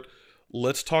for it.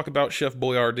 Let's talk about Chef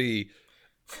Boyardee.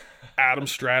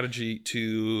 Adam's strategy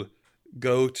to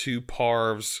go to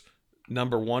Parv's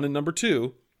number 1 and number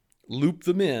 2, loop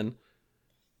them in.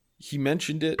 He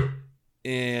mentioned it,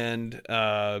 and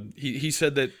he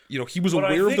said that he was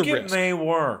aware of the risk. I think it may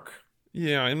work.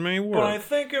 Yeah, it may work. But I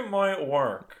think it might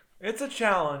work. It's a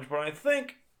challenge, but I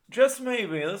think just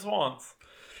maybe this once.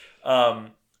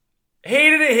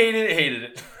 Hated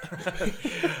it.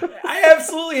 I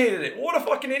absolutely hated it. What a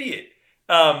fucking idiot.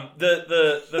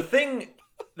 The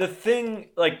thing,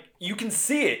 like, you can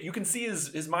see it. You can see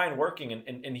his mind working,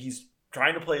 and he's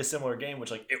trying to play a similar game,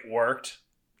 which, like, it worked.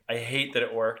 I hate that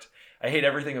it worked. I hate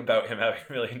everything about him having $1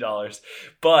 million.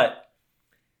 But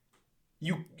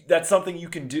that's something you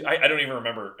can do. I don't even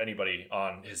remember anybody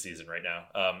on his season right now.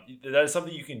 That is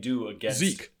something you can do against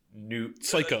Zeke. New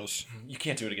Psychos. You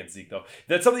can't do it against Zeke though.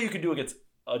 That's something you can do against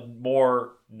a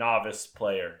more novice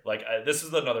player. Like this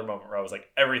is another moment where I was like,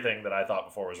 everything that I thought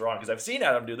before was wrong, because I've seen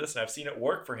Adam do this and I've sine it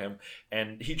work for him,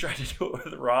 and he tried to do it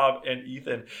with Rob and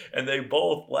Ethan, and they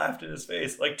both laughed in his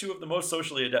face, like two of the most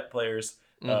socially adept players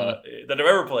that I've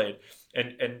ever played.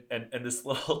 And this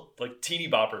little like teeny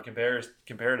bopper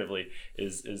comparatively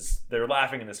is they're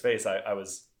laughing in his face. I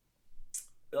was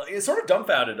sort of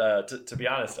dumbfounded to be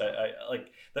honest. I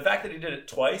like the fact that he did it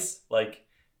twice. Like,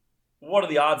 what are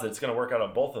the odds that it's going to work out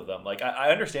on both of them? Like,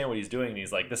 I understand what he's doing, and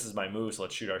he's like, this is my move, so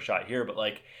let's shoot our shot here. But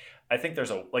like, I think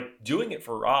there's doing it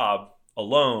for Rob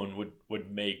alone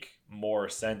would make more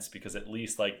sense, because at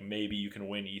least like maybe you can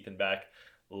win Ethan back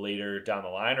later down the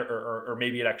line, or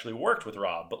maybe it actually worked with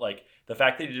Rob. But like the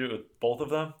fact that he did it with both of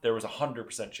them, there was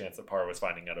 100% chance that Parr was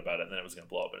finding out about it, and then it was going to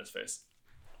blow up in his face.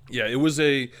 Yeah, it was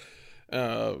a.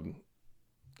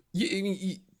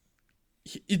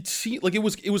 It seemed like it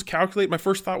was calculated. My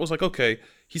first thought was like, okay,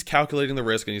 he's calculating the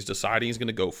risk and he's deciding he's going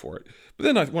to go for it. But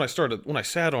then when I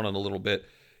sat on it a little bit,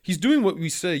 he's doing what we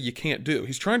say you can't do.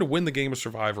 He's trying to win the game of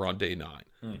Survivor on day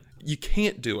 9. You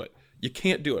can't do it. You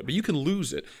can't do it, but you can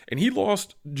lose it. And he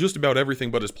lost just about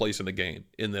everything but his place in the game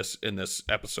in this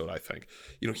episode, I think.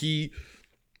 He,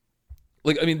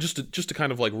 like, I mean, just to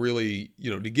kind of like really,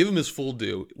 to give him his full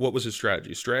due, what was his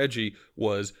strategy? Strategy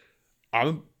was,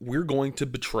 we're going to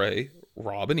betray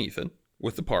Rob and Ethan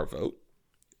with the Parr vote.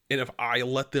 And if I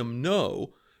let them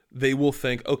know, they will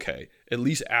think, okay, at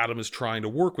least Adam is trying to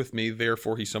work with me,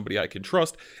 therefore he's somebody I can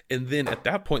trust. And then at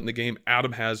that point in the game,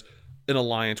 Adam has an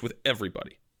alliance with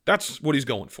everybody. That's what he's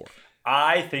going for.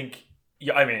 I think,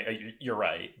 yeah, I mean, you're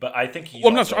right, but I think he's.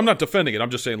 Well, I'm not defending it. I'm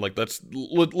just saying, like, let's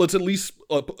at least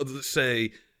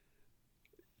say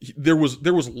there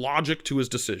was logic to his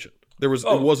decision. There was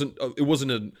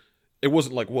it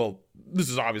wasn't like, well, this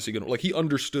is obviously gonna, like, he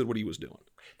understood what he was doing.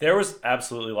 There was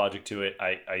absolutely logic to it.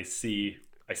 I see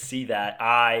that.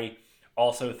 I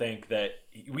also think that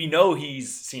we know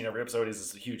he's seen every episode.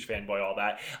 He's a huge fanboy, all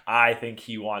that. I think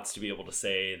he wants to be able to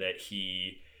say that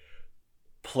he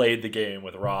played the game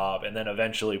with Rob and then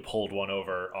eventually pulled one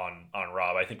over on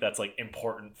Rob. I think that's like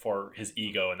important for his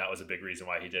ego, and that was a big reason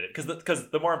why he did it. Because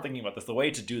the more I'm thinking about this, the way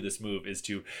to do this move is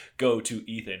to go to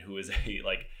Ethan, who is a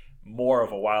like more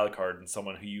of a wild card and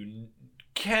someone who you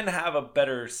can have a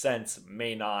better sense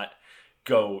may not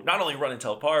go not only run and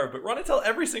tell Parr, but run and tell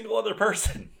every single other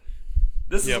person.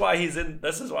 This is why he's in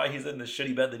this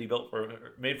shitty bed that he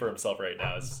made for himself right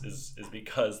now is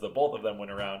because the both of them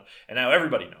went around and now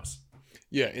everybody knows.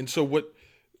 Yeah, and so what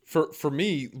for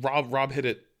me, Rob hit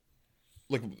it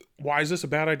like, why is this a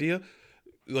bad idea?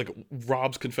 Like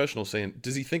Rob's confessional saying,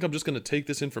 does he think I'm just going to take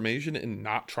this information and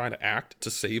not try to act to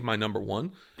save my number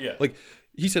one? Yeah. Like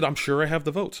he said, I'm sure I have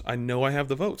the votes. I know I have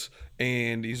the votes.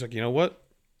 And he's like, you know what?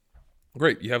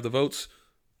 Great, you have the votes.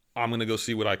 I'm going to go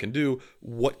see what I can do.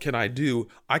 What can I do?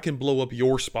 I can blow up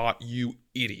your spot, you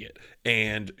idiot.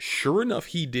 And sure enough,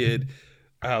 he did.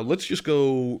 Let's just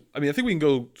go. I mean, I think we can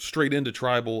go straight into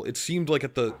tribal. It seemed like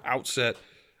at the outset,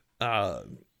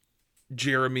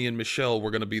 Jeremy and Michelle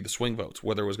were going to be the swing votes,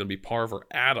 whether it was going to be Parv or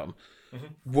Adam. Mm-hmm.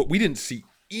 What we didn't see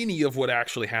any of what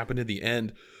actually happened in the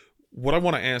end. What I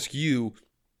want to ask you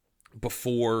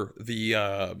before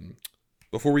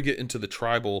we get into the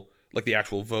tribal, like the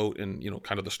actual vote and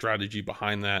kind of the strategy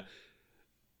behind that.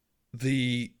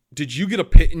 Did you get a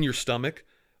pit in your stomach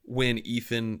when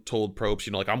Ethan told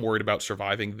Probst, like, I'm worried about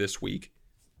surviving this week?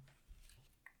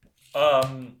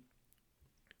 I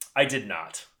did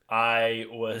not. I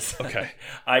was okay.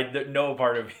 No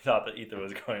part of me thought that Ethan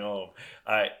was going home.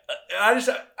 I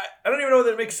don't even know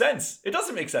that it makes sense. It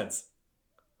doesn't make sense.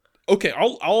 Okay,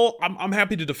 I'm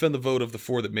happy to defend the vote of the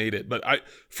 4 that made it, but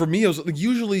for me, I was like,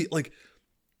 usually like,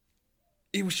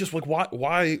 it was just like, why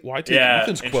take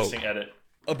Ethan's quote edit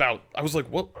about? I was like,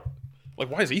 what? Like,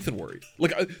 why is Ethan worried?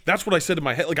 Like, that's what I said in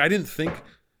my head. Like, I didn't think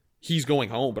he's going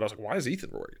home, but I was like, why is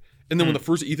Ethan worried? And then when the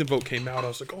first Ethan vote came out, I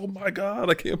was like, oh my God,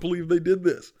 I can't believe they did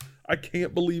this.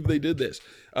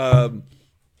 And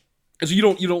so you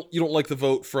don't like the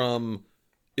vote from,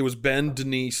 it was Ben,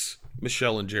 Denise,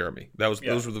 Michelle, and Jeremy. Those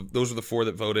were the 4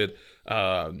 that voted.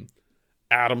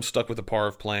 Adam stuck with the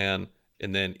Parv plan,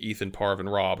 and then Ethan, Parv,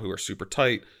 and Rob, who are super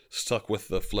tight, stuck with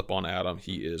the flip on Adam.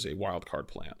 He is a wild card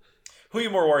plan. Who are you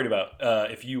more worried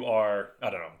about? If you are, I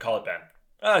don't know, call it Ben.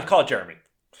 Call it Jeremy.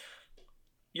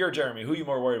 You're Jeremy. Who are you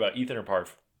more worried about, Ethan or Parv?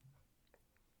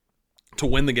 To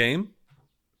win the game?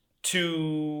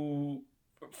 To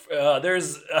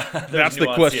There's That's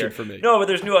the question here. for me. No, but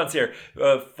there's nuance here.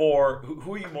 For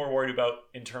who are you more worried about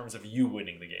in terms of you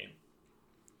winning the game?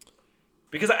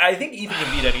 Because I think Ethan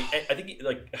can beat any. I think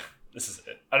like this is.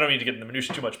 I don't need to get in the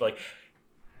minutia too much, but like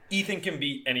Ethan can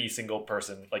beat any single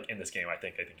person like in this game. I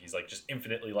think he's like just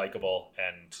infinitely likable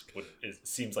and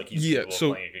seems like he's capable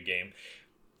of playing a good game.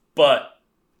 But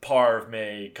Parv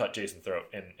may cut Jason's throat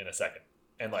in a second,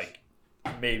 and like.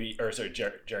 Maybe, or sorry,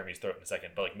 Jeremy's throat in a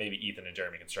second, but like maybe Ethan and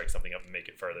Jeremy can strike something up and make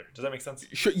it further. Does that make sense?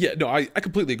 Sure. Yeah. No, I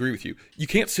completely agree with you. You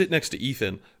can't sit next to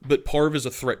Ethan, but Parv is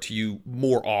a threat to you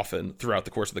more often throughout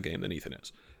the course of the game than Ethan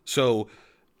is. So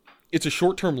it's a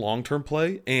short-term, long-term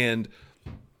play, and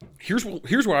here's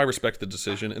where I respect the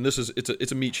decision. And this is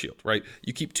it's a meat shield, right?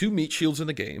 You keep 2 meat shields in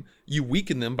the game. You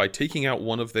weaken them by taking out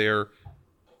one of their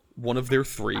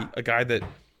 3, a guy that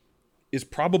is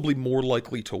probably more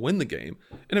likely to win the game.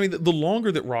 And I mean, the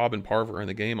longer that Rob and Parv are in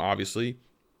the game, obviously,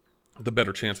 the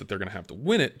better chance that they're going to have to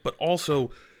win it. But also,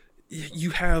 you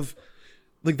have,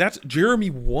 like, that's Jeremy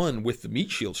won with the meat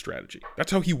shield strategy.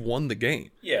 That's how he won the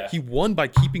game. Yeah. He won by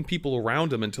keeping people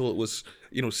around him until it was,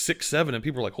 6-7, and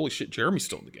people were like, holy shit, Jeremy's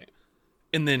still in the game.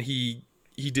 And then he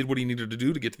did what he needed to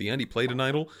do to get to the end. He played an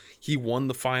idol. He won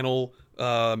the final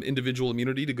individual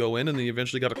immunity to go in, and then he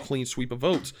eventually got a clean sweep of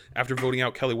votes after voting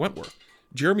out Kelly Wentworth.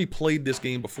 Jeremy played this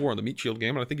game before in the meat shield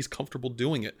game, and I think he's comfortable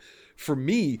doing it. For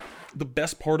me, the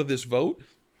best part of this vote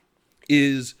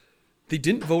is they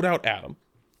didn't vote out Adam,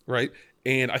 right?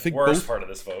 And I think worst part of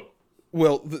this vote.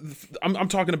 Well, I'm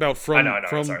talking about from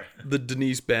sorry. the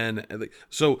Denise Ben.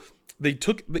 So they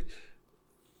took.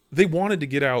 They wanted to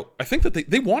get out. I think that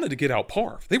they wanted to get out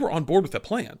Parv. They were on board with that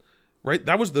plan, right?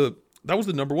 That was the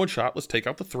number one shot. Let's take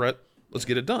out the threat. Let's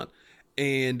get it done.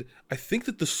 And I think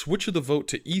that the switch of the vote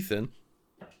to Ethan.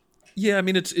 Yeah, I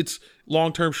mean it's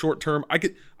long term, short term. I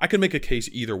could make a case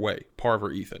either way, Parv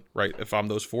or Ethan, right? If I'm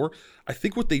those 4, I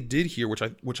think what they did here,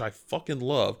 which I fucking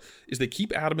love, is they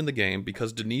keep Adam in the game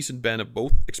because Denise and Ben have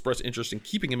both expressed interest in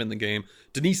keeping him in the game.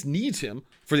 Denise needs him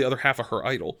for the other half of her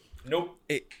idol. Nope.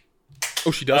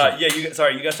 She doesn't. Yeah,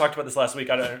 you guys talked about this last week.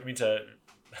 I don't mean to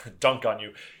dunk on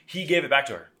you. He gave it back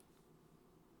to her.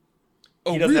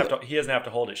 Oh, he doesn't really? He doesn't have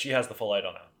to hold it. She has the full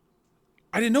idol now.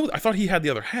 I didn't know that. I thought he had the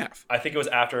other half. I think it was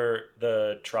after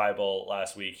the tribal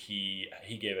last week. He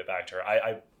gave it back to her.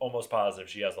 I'm almost positive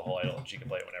she has the whole idol and she can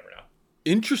play it whenever now.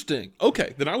 Interesting.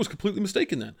 Okay, then I was completely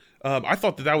mistaken then. I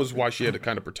thought that was why she had to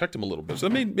kind of protect him a little bit. So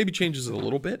that maybe changes it a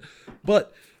little bit.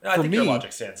 But I think for me, your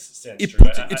logic stands it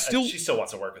true. She still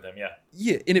wants to work with him, yeah.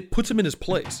 Yeah, and it puts him in his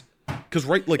place. Because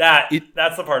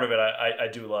that's the part of it I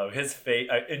do love. His face,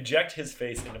 I inject his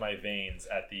face into my veins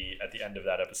at the end of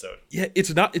that episode. Yeah,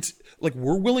 it's like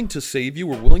we're willing to save you,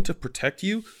 we're willing to protect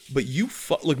you, but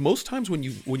like most times when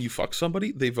you fuck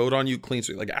somebody, they vote on you clean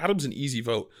sweep. Like Adam's an easy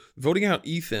vote. Voting out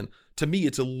Ethan, to me,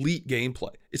 it's elite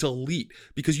gameplay. It's elite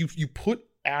because you put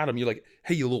Adam, you're like,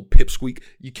 hey, you little pipsqueak,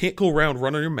 you can't go around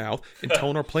running your mouth and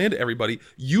telling our plan to everybody.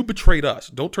 You betrayed us.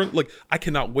 Don't turn like I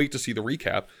cannot wait to see the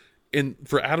recap. And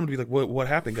for Adam to be like, what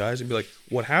happened, guys? And be like,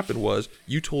 what happened was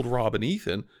you told Rob and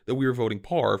Ethan that we were voting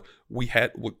Parv. We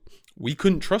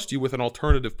couldn't trust you with an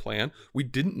alternative plan. We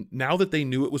didn't. Now that they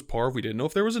knew it was Parv, we didn't know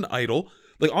if there was an idol.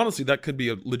 Like, honestly, that could be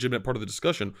a legitimate part of the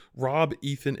discussion. Rob,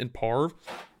 Ethan, and Parv.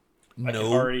 I can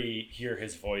already hear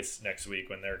his voice next week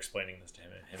when they're explaining this to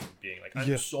him and him being like,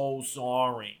 I'm so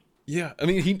sorry. Yeah, I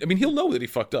mean, he'll know that he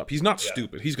fucked up. He's not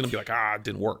stupid. He's gonna be like, it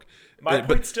didn't work. My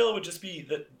point still would just be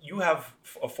that you have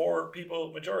a 4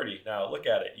 people majority now. Look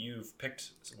at it. You've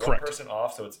picked one person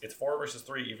off, so it's 4 versus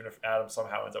 3. Even if Adam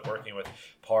somehow ends up working with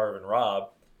Parv and Rob.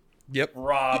 Yep.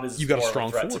 Rob is you got more a strong of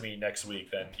a threat forward to me next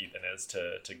week than Ethan is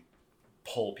to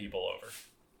pull people over.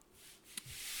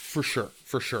 For sure.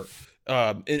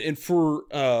 And for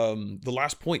the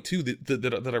last point too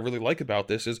that I really like about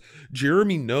this is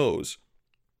Jeremy knows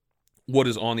what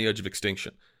is on the edge of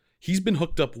extinction. He's been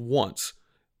hooked up once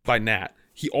by Nat.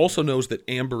 He also knows that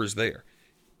Amber is there.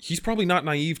 He's probably not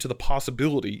naive to the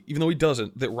possibility, even though he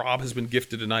doesn't, that Rob has been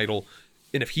gifted an idol.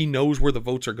 And if he knows where the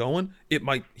votes are going,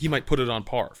 he might put it on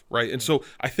Parv, right? And so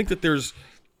I think that there's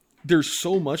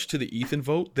so much to the Ethan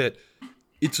vote that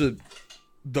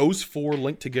those 4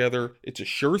 linked together. It's a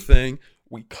sure thing.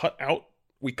 We cut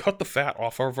the fat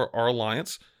off of our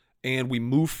alliance, and we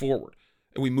move forward.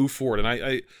 And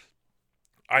I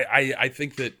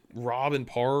think that Rob and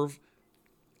Parv,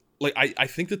 like I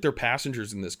think that they're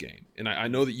passengers in this game, and I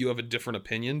know that you have a different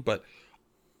opinion, but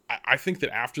I think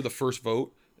that after the first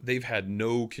vote, they've had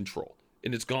no control,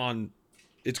 and it's gone.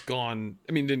 I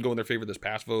mean, it didn't go in their favor this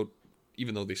past vote,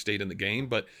 even though they stayed in the game,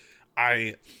 but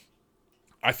I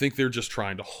think they're just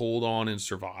trying to hold on and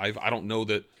survive. I don't know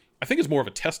that I think it's more of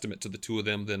a testament to the two of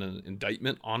them than an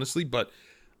indictment, honestly. But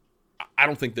I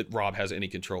don't think that Rob has any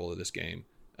control of this game.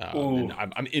 And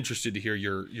I'm interested to hear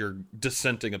your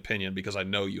dissenting opinion because I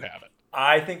know you have it.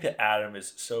 I think that Adam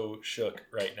is so shook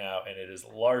right now, and it is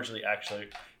largely actually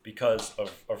because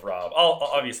of Rob.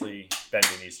 Obviously, Ben,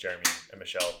 Denise, Jeremy, and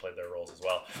Michelle played their roles as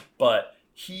well. But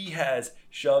he has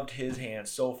shoved his hand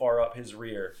so far up his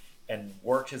rear and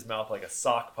worked his mouth like a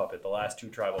sock puppet the last two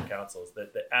tribal councils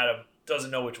that Adam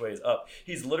doesn't know which way is up.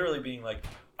 He's literally being like,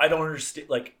 I don't understand.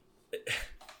 Like,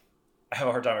 I have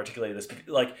a hard time articulating this.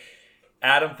 Like,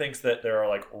 Adam thinks that there are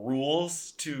like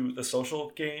rules to the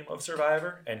social game of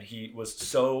Survivor, and he was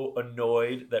so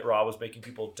annoyed that Rob was making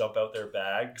people dump out their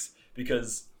bags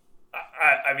because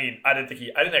I mean I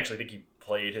didn't actually think he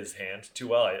played his hand too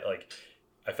well.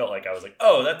 I felt like I was like,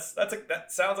 oh,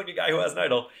 that sounds like a guy who has an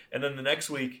idol. And then the next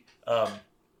week,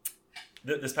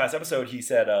 this past episode, he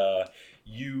said, at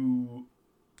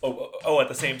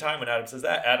the same time when Adam says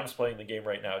that, Adam's playing the game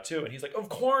right now too, and he's like, of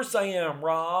course I am,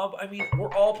 Rob. I mean,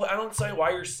 we're all I don't understand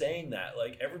why you're saying that.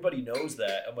 Like, everybody knows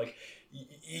that. I'm like,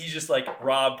 he's just like,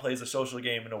 Rob plays a social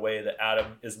game in a way that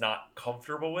Adam is not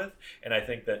comfortable with, and I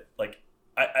think that, like,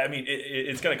 I mean,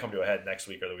 it's going to come to a head next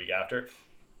week or the week after.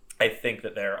 I think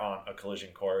that they're on a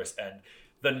collision course, and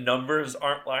the numbers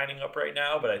aren't lining up right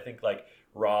now, but I think, like,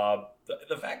 Rob,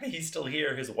 the fact that he's still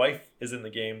here, his wife is in the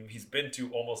game, he's been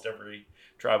to almost every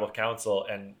tribal council,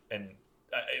 and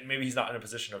maybe he's not in a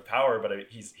position of power, but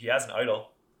he has an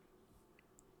idol.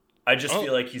 I just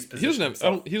feel like he's positioned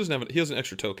he has an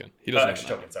extra token. He doesn't have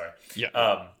extra token. Sorry.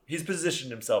 Yeah. He's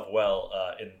positioned himself well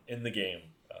in the game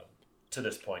to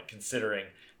this point, considering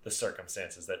the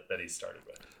circumstances that he started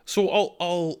with. So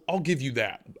I'll give you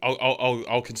that.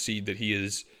 I'll concede that he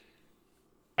is.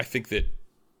 I think that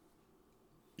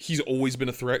he's always been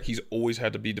a threat. He's always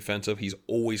had to be defensive. He's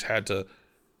always had to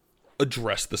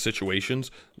address the situations,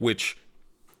 which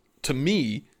to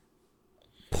me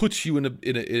puts you in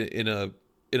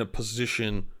a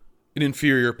position, an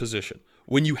inferior position.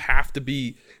 When you have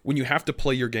to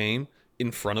play your game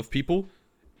in front of people,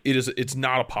 it's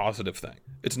not a positive thing.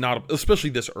 It's not,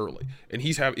 especially this early. And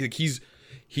he's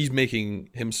making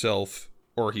himself,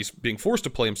 or he's being forced to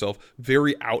play himself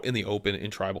very out in the open in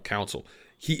tribal council.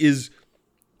 He is.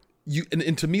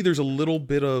 And to me, there's a little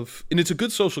bit of, and it's a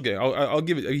good social game. I'll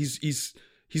give it. He's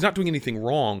not doing anything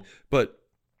wrong, but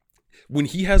when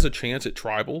he has a chance at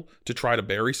tribal to try to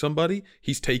bury somebody,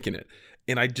 he's taking it.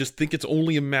 And I just think it's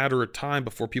only a matter of time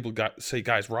before people say,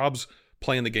 guys, Rob's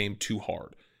playing the game too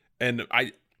hard. And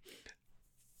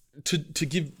to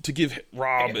give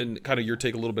Rob and kind of your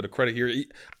take a little bit of credit here,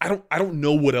 I don't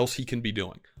know what else he can be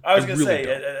doing. I was gonna say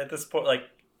at this point, like,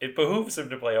 it behooves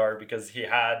him to play hard because he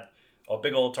had a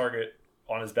big old target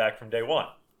on his back from day one.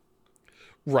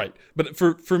 Right. But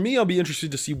for me, I'll be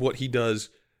interested to see what he does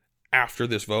after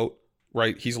this vote,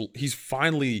 right? He's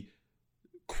finally,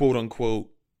 quote unquote,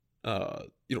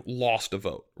 lost a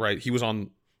vote, right? He was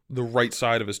on the right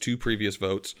side of his two previous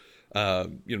votes,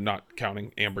 not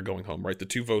counting Amber going home, right? The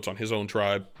two votes on his own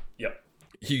tribe. Yep.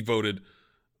 He voted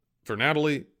for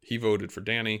Natalie. He voted for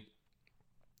Danny.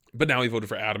 But now he voted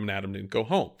for Adam, and Adam didn't go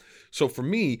home. So for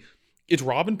me, it's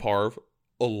Rob and Parv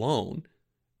alone,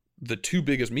 the two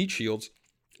biggest meat shields.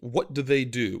 What do they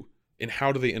do, and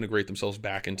how do they integrate themselves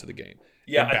back into the game?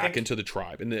 Yeah, and back into the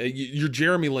tribe. And your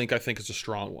Jeremy link, I think, is a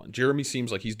strong one. Jeremy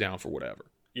seems like he's down for whatever.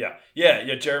 Yeah.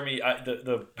 Jeremy,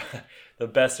 the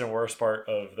best and worst part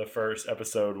of the first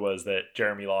episode was that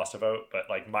Jeremy lost a vote. But,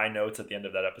 like, my notes at the end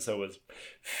of that episode was,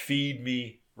 feed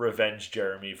me revenge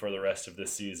Jeremy for the rest of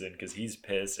this season, because he's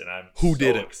pissed and I'm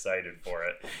excited for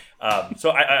it.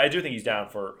 So I do think he's down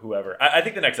for whoever. I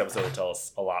think the next episode will tell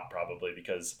us a lot, probably,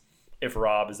 because if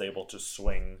Rob is able to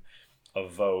swing a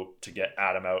vote to get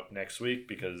Adam out next week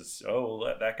because,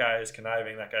 that guy is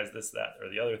conniving, that guy's this, that, or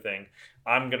the other thing,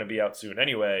 I'm going to be out soon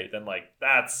anyway, then, like,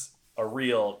 that's a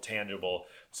real tangible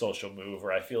social move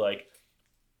where I feel like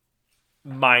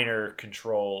minor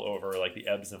control over, like, the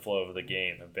ebbs and flow of the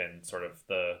game have been sort of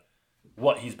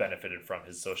what he's benefited from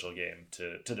his social game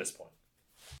to this point.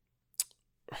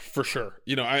 For sure.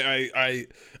 I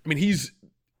mean,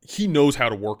 he knows how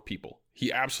to work people.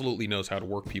 He absolutely knows how to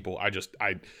work people. I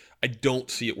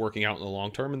don't see it working out in the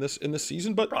long term in this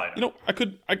season, but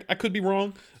I could be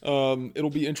wrong. It'll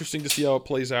be interesting to see how it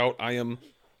plays out. I am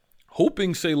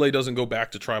hoping Sele doesn't go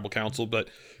back to tribal council, but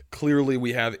clearly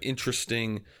we have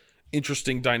interesting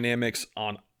dynamics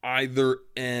on either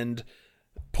end.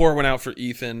 Pour one out for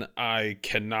Ethan. I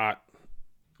cannot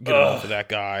get enough of that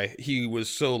guy. He was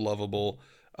so lovable.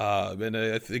 And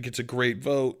I think it's a great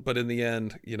vote, but in the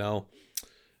end,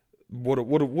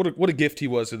 what a gift he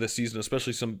was to this season,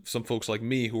 especially some folks like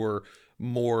me who are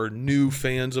more new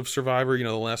fans of Survivor.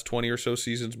 The last 20 or so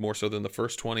seasons, more so than the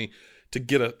first 20. To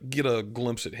get a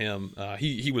glimpse at him,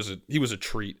 he was a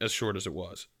treat, as short as it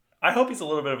was. I hope he's a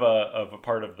little bit of a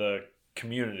part of the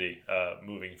community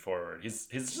moving forward. He's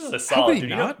just a solid. How could he dude.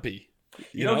 not be?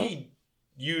 He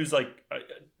used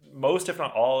most, if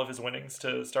not all, of his winnings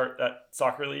to start that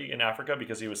soccer league in Africa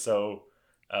because he was so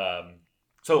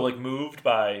moved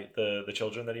by the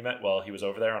children that he met while he was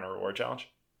over there on a reward challenge.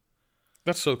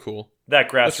 That's so cool. That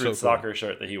grassroots soccer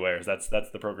shirt that he wears, that's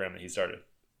the program that he started.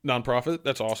 Nonprofit?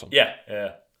 That's awesome. Yeah.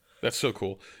 That's so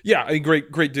cool. Yeah, I mean,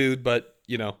 great dude, but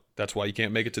that's why you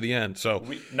can't make it to the end. So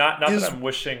not that I'm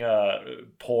wishing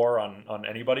poor on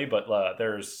anybody, but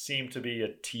there seemed to be a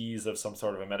tease of some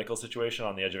sort of a medical situation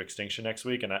on the edge of extinction next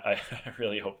week, and I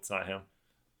really hope it's not him.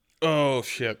 Oh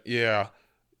shit! Yeah,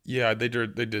 they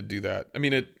did do that. I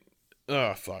mean,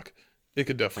 fuck. It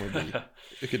could definitely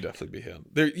be him.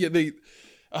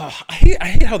 I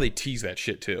hate how they tease that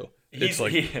shit too.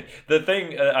 The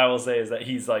thing I will say is that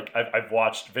he's like, I've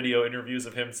watched video interviews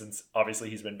of him since obviously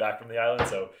he's been back from the island.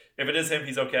 So if it is him,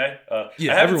 he's okay. I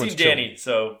haven't seen Danny,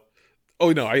 so.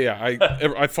 Oh no,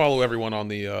 I follow everyone on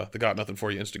the Got Nothing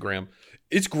For You Instagram.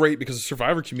 It's great because the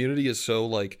Survivor community is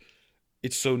so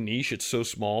it's so niche, it's so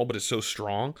small, but it's so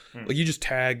strong. Like you just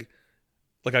tag.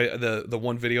 The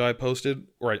one video I posted,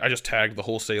 or I just tagged the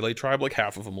whole Sele tribe. Like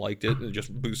half of them liked it, and it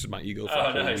just boosted my ego for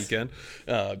the whole weekend.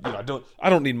 I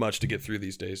don't need much to get through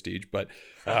these days, Deej, but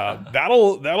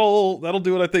that'll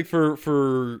do it. I think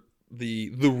for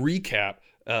the recap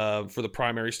for the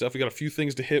primary stuff. We got a few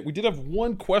things to hit. We did have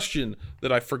one question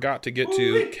that I forgot to get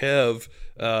to. Kev,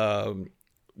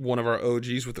 one of our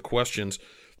OGs with the questions.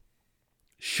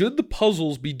 Should the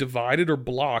puzzles be divided or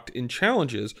blocked in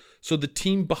challenges so the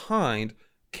team behind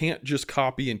can't just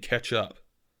copy and catch up?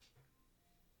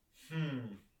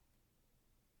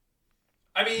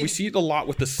 I mean, we see it a lot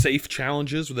with the safe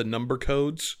challenges with the number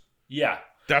codes. Yeah.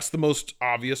 That's the most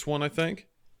obvious one, I think.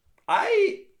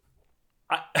 I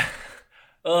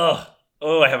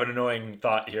have an annoying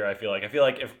thought here. I feel like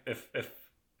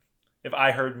if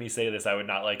I heard me say this, I would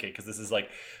not like it because this is like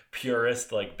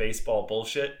purist baseball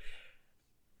bullshit.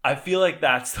 I feel like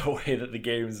that's the way that the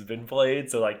game's been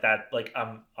played. So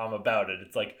I'm about it.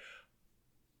 It's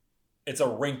it's a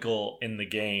wrinkle in the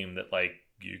game that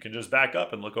you can just back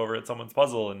up and look over at someone's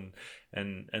puzzle and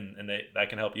that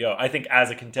can help you out. I think as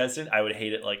a contestant, I would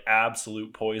hate it like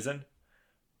absolute poison.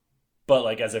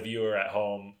 But as a viewer at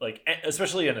home,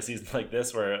 especially in a season like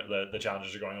this where the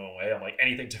challenges are going one way, I'm like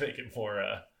anything to make it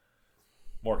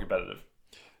more competitive.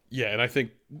 Yeah, and I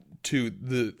think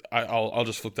too I'll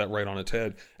just flip that right on its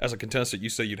head. As a contestant, you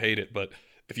say you'd hate it, but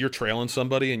if you're trailing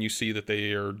somebody and you see that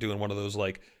they are doing one of those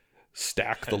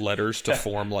stack the letters to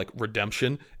form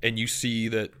redemption, and you see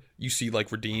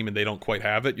redeem and they don't quite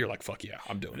have it, you're like, fuck yeah,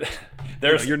 I'm doing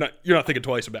it. You're not thinking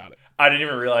twice about it. I didn't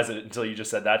even realize it until you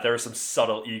just said that. There was some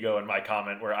subtle ego in my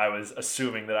comment where I was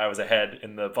assuming that I was ahead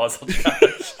in the puzzle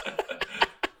challenge.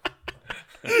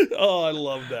 Oh, I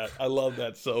love that. I love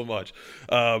that so much.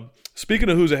 Speaking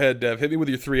of who's ahead, Dev, hit me with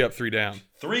your 3 up, 3 down.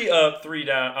 3 up, 3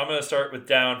 down. I'm going to start with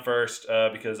down first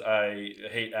because I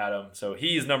hate Adam. So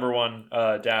he's number 1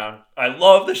 down. I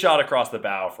love the shot across the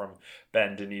bow from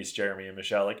Ben, Denise, Jeremy, and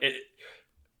Michelle.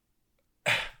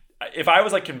 If I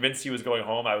was convinced he was going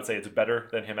home, I would say it's better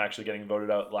than him actually getting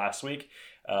voted out last week.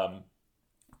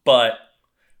 But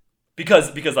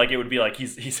because it would be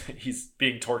he's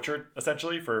being tortured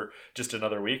essentially for just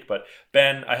another week. But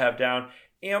Ben, I have down.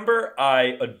 Amber,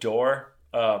 I adore.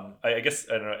 I guess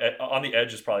I don't know. On the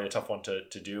edge is probably a tough one to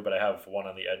do, but I have one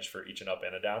on the edge for each an up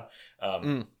and a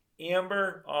down.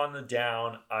 Amber on the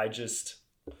down.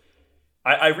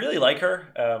 I really like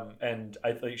her, and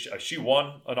I think she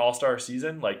won an all-star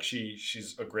season.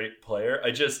 She's a great player.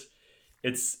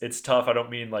 It's tough. I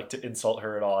don't mean to insult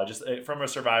her at all. From a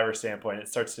Survivor standpoint, it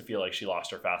starts to feel like she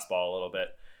lost her fastball a little bit.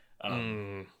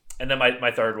 And then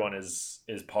my third one is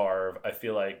Parv. I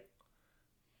feel like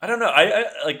I don't know.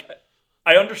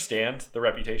 I understand the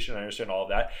reputation. I understand all of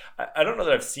that. I don't know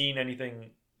that I've seen anything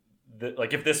that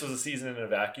if this was a season in a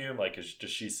vacuum,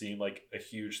 does she seem like a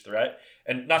huge threat?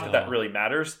 And not that really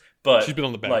matters, but she's been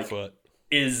on the back foot.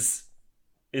 Is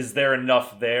there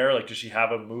enough there? Does she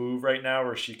have a move right now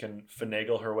where she can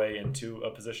finagle her way into a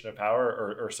position of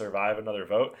power or survive another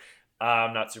vote?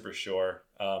 I'm not super sure.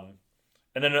 And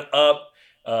then up,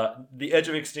 the Edge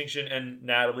of Extinction and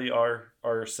Natalie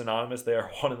are synonymous. They are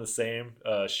one and the same.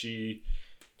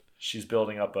 She's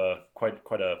building up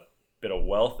quite a bit of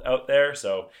wealth out there,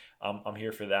 so I'm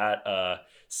here for that.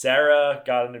 Sarah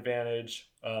got an advantage.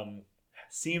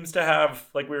 seems to have,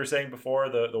 like we were saying before,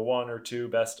 the one or two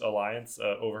best alliance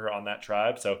over her on that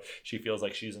tribe. So she feels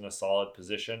like she's in a solid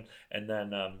position. And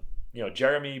then,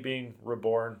 Jeremy being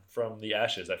reborn from the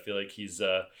ashes, I feel like he's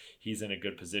in a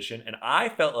good position. And I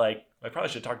felt like, I probably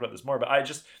should have talked about this more, but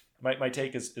my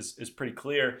take is pretty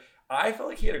clear. I felt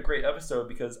like he had a great episode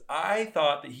because I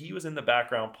thought that he was in the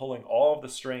background pulling all of the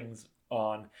strings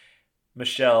on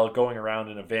Michelle, going around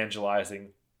and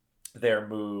evangelizing their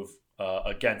move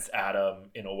against Adam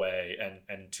in a way,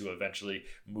 and to eventually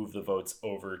move the votes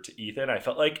over to Ethan. I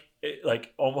felt like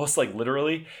almost like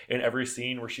literally in every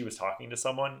scene where she was talking to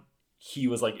someone, he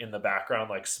was like in the background,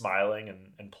 like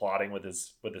smiling and plotting with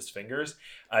his fingers.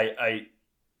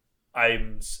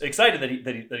 I'm excited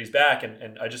that he's back,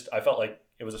 and I felt like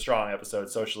it was a strong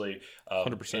episode socially,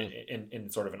 100%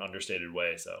 in sort of an understated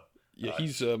way. So yeah,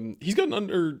 he's got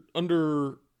an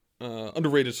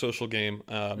underrated social game.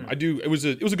 It was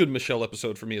a good Michelle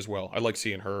episode for me as well. I like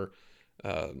seeing her.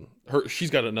 She's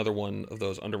got another one of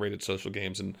those underrated social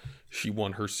games, and she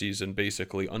won her season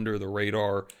basically under the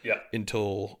radar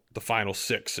until the final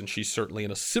 6, and she's certainly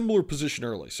in a similar position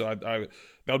early. So I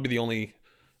that would be the only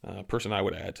person I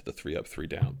would add to the 3 up, 3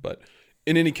 down. But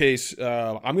in any case,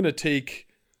 I'm going to take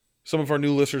some of our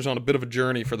new listeners on a bit of a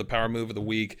journey for the Power Move of the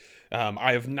Week.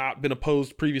 I have not been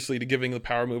opposed previously to giving the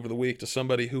Power Move of the Week to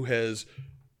somebody who has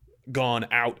gone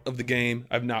out of the game.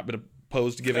 I've not been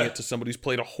opposed to giving it to somebody who's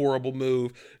played a horrible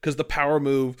move, because the Power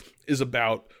Move is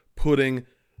about putting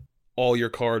all your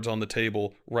cards on the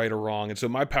table, right or wrong. And so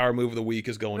my Power Move of the Week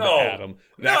is going to Adam.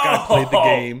 That guy played the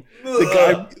game. The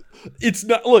guy, it's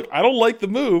not, look, I don't like the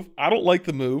move,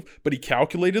 but he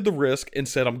calculated the risk and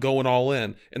said, I'm going all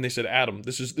in. And they said, Adam,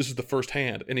 this is the first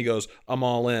hand. And he goes, I'm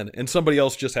all in. And somebody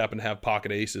else just happened to have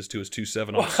pocket aces to his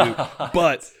 2-7 on suit.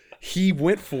 But he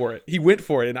went for it.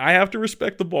 And I have to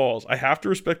respect the balls.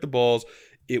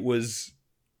 It was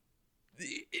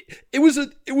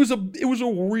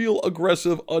a real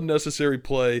aggressive, unnecessary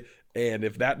play, and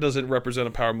if that doesn't represent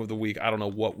a Power Move of the Week, I don't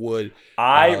know what would.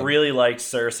 I really liked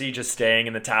Cersei just staying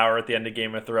in the tower at the end of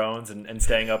Game of Thrones and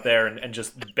staying up there and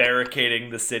just barricading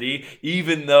the city,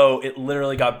 even though it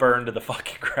literally got burned to the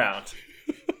fucking ground.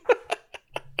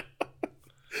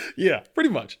 Yeah, pretty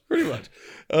much.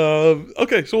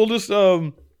 Okay, so we'll just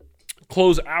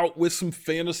close out with some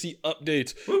fantasy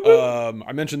updates.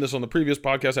 I mentioned this on the previous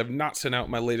podcast. I've not sent out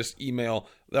my latest email.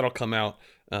 That'll come out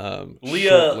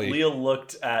shortly. Leah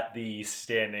looked at the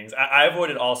standings. I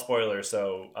avoided all spoilers,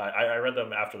 so I read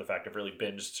them after the fact. I've really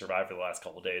binged Survivor for the last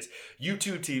couple of days.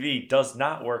 YouTube TV does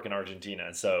not work in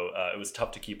Argentina, so it was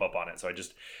tough to keep up on it. So I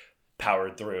just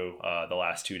powered through the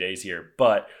last 2 days here.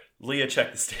 But Leah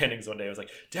checked the standings one day. I was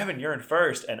like, Devin, you're in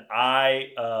first. And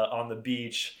I, on the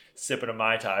beach, sipping a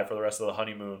Mai Tai for the rest of the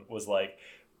honeymoon, was like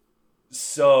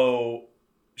so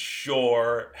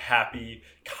sure, happy,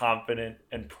 confident,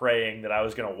 and praying that I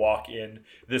was going to walk in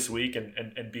this week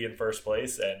and be in first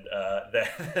place. And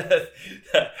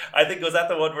I think, was that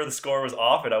the one where the score was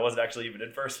off and I wasn't actually even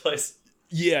in first place?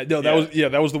 Yeah, no,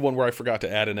 that was the one where I forgot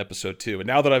to add in episode 2. And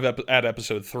now that I've added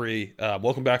episode 3,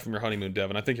 welcome back from your honeymoon,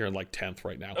 Devin. I think you're in like 10th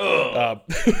right now.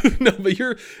 No, but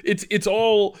it's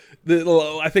all,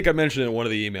 I think I mentioned it in one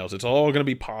of the emails. It's all going to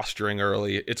be posturing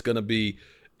early. It's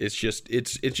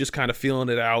just kind of feeling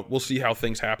it out. We'll see how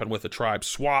things happen with the tribe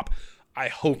swap. I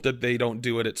hope that they don't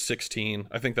do it at 16.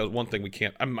 I think that's one thing we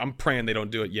can't. I'm praying they don't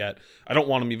do it yet. I don't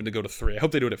want them even to go to 3. I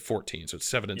hope they do it at 14. So it's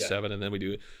 7 and 7, and then we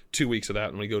do 2 weeks of that,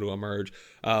 and we go to a merge.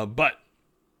 But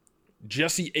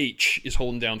Jesse H is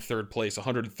holding down third place,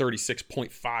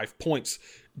 136.5 points.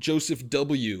 Joseph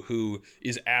W, who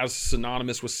is as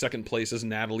synonymous with second place as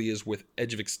Natalie is with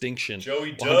Edge of Extinction.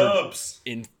 Joey Dubs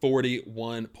in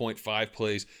 41.5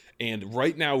 plays, and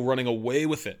right now running away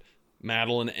with it,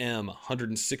 Madeline M,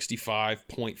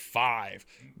 165.5.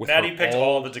 Maddie picked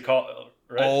all the Dakal,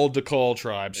 right? All Dakal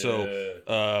tribe. So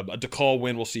a Dakal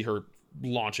win will see her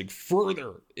launching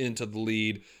further into the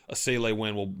lead. A Sele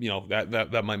win will,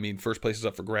 that might mean first place is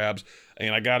up for grabs.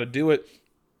 And I got to do it.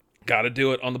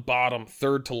 On the bottom,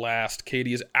 third to last.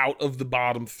 Katie is out of the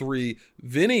bottom 3.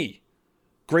 Vinny,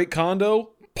 great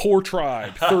condo, poor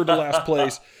tribe, third to last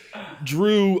place.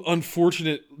 Drew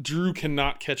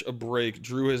cannot catch a break.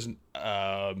 Drew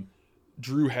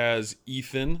has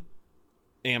Ethan,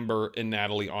 Amber, and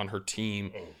Natalie on her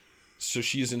team. So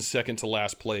she's in second to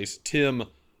last place. Tim,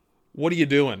 what are you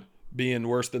doing being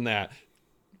worse than that?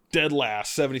 Dead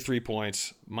last, 73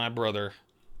 points. My brother,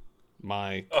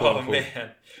 my quote-unquote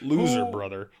loser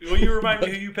brother. Will you remind me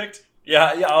who you picked?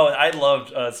 Yeah. Oh, I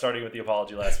loved starting with the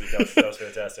apology last week. That was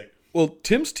fantastic. Well,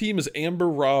 Tim's team is Amber,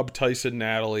 Rob, Tyson,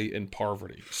 Natalie, and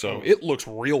Parvati. So it looks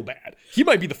real bad. He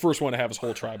might be the first one to have his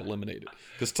whole tribe eliminated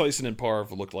because Tyson and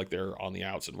Parv look like they're on the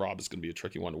outs, and Rob is going to be a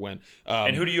tricky one to win.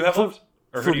 And who do you have left?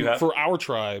 Or who do you have? For our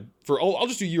tribe, I'll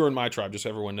just do you and my tribe, just so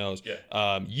everyone knows.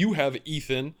 Yeah. You have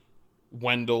Ethan,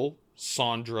 Wendell,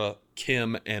 Sandra,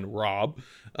 Kim, and Rob.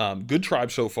 Good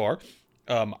tribe so far.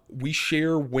 We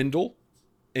share Wendell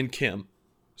and Kim.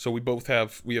 So we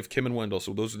have Kim and Wendell.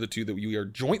 So those are the two that we are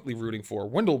jointly rooting for.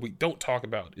 Wendell, we don't talk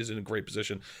about, is in a great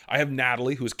position. I have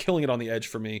Natalie, who is killing it on the edge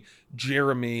for me,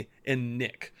 Jeremy, and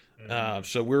Nick.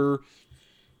 So we're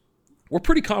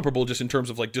pretty comparable just in terms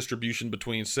of like distribution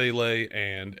between Sele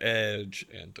and Edge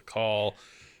and Dakal.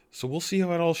 So we'll see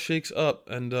how it all shakes up.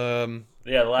 And the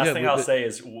last thing I'll say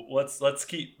is let's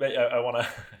keep. I want to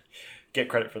get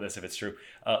credit for this if it's true.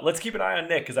 Let's keep an eye on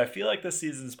Nick because I feel like this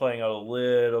season is playing out a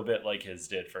little bit like his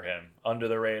did for him, under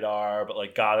the radar, but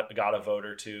like got a vote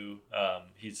or two.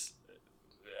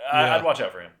 I'd watch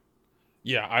out for him.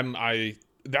 Yeah,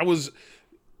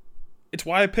 it's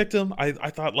why I picked him. I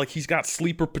thought like he's got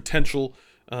sleeper potential.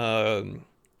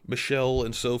 Michelle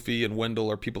and Sophie and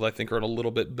Wendell are people I think are in a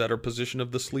little bit better position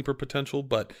of the sleeper potential,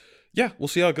 but yeah, we'll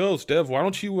see how it goes. Dev, why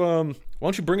don't you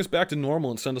bring us back to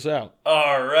normal and send us out?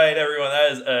 All right, everyone,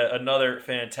 that is another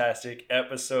fantastic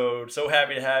episode. So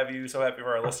happy to have you. So happy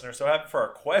for our listeners. So happy for our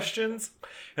questions,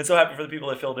 and so happy for the people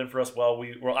that filled in for us while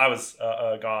I was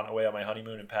gone away on my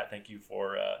honeymoon. And Pat, thank you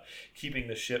for keeping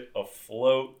the ship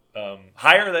afloat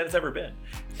higher than it's ever been.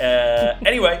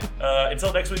 Anyway,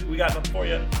 until next week, we got nothing for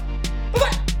you.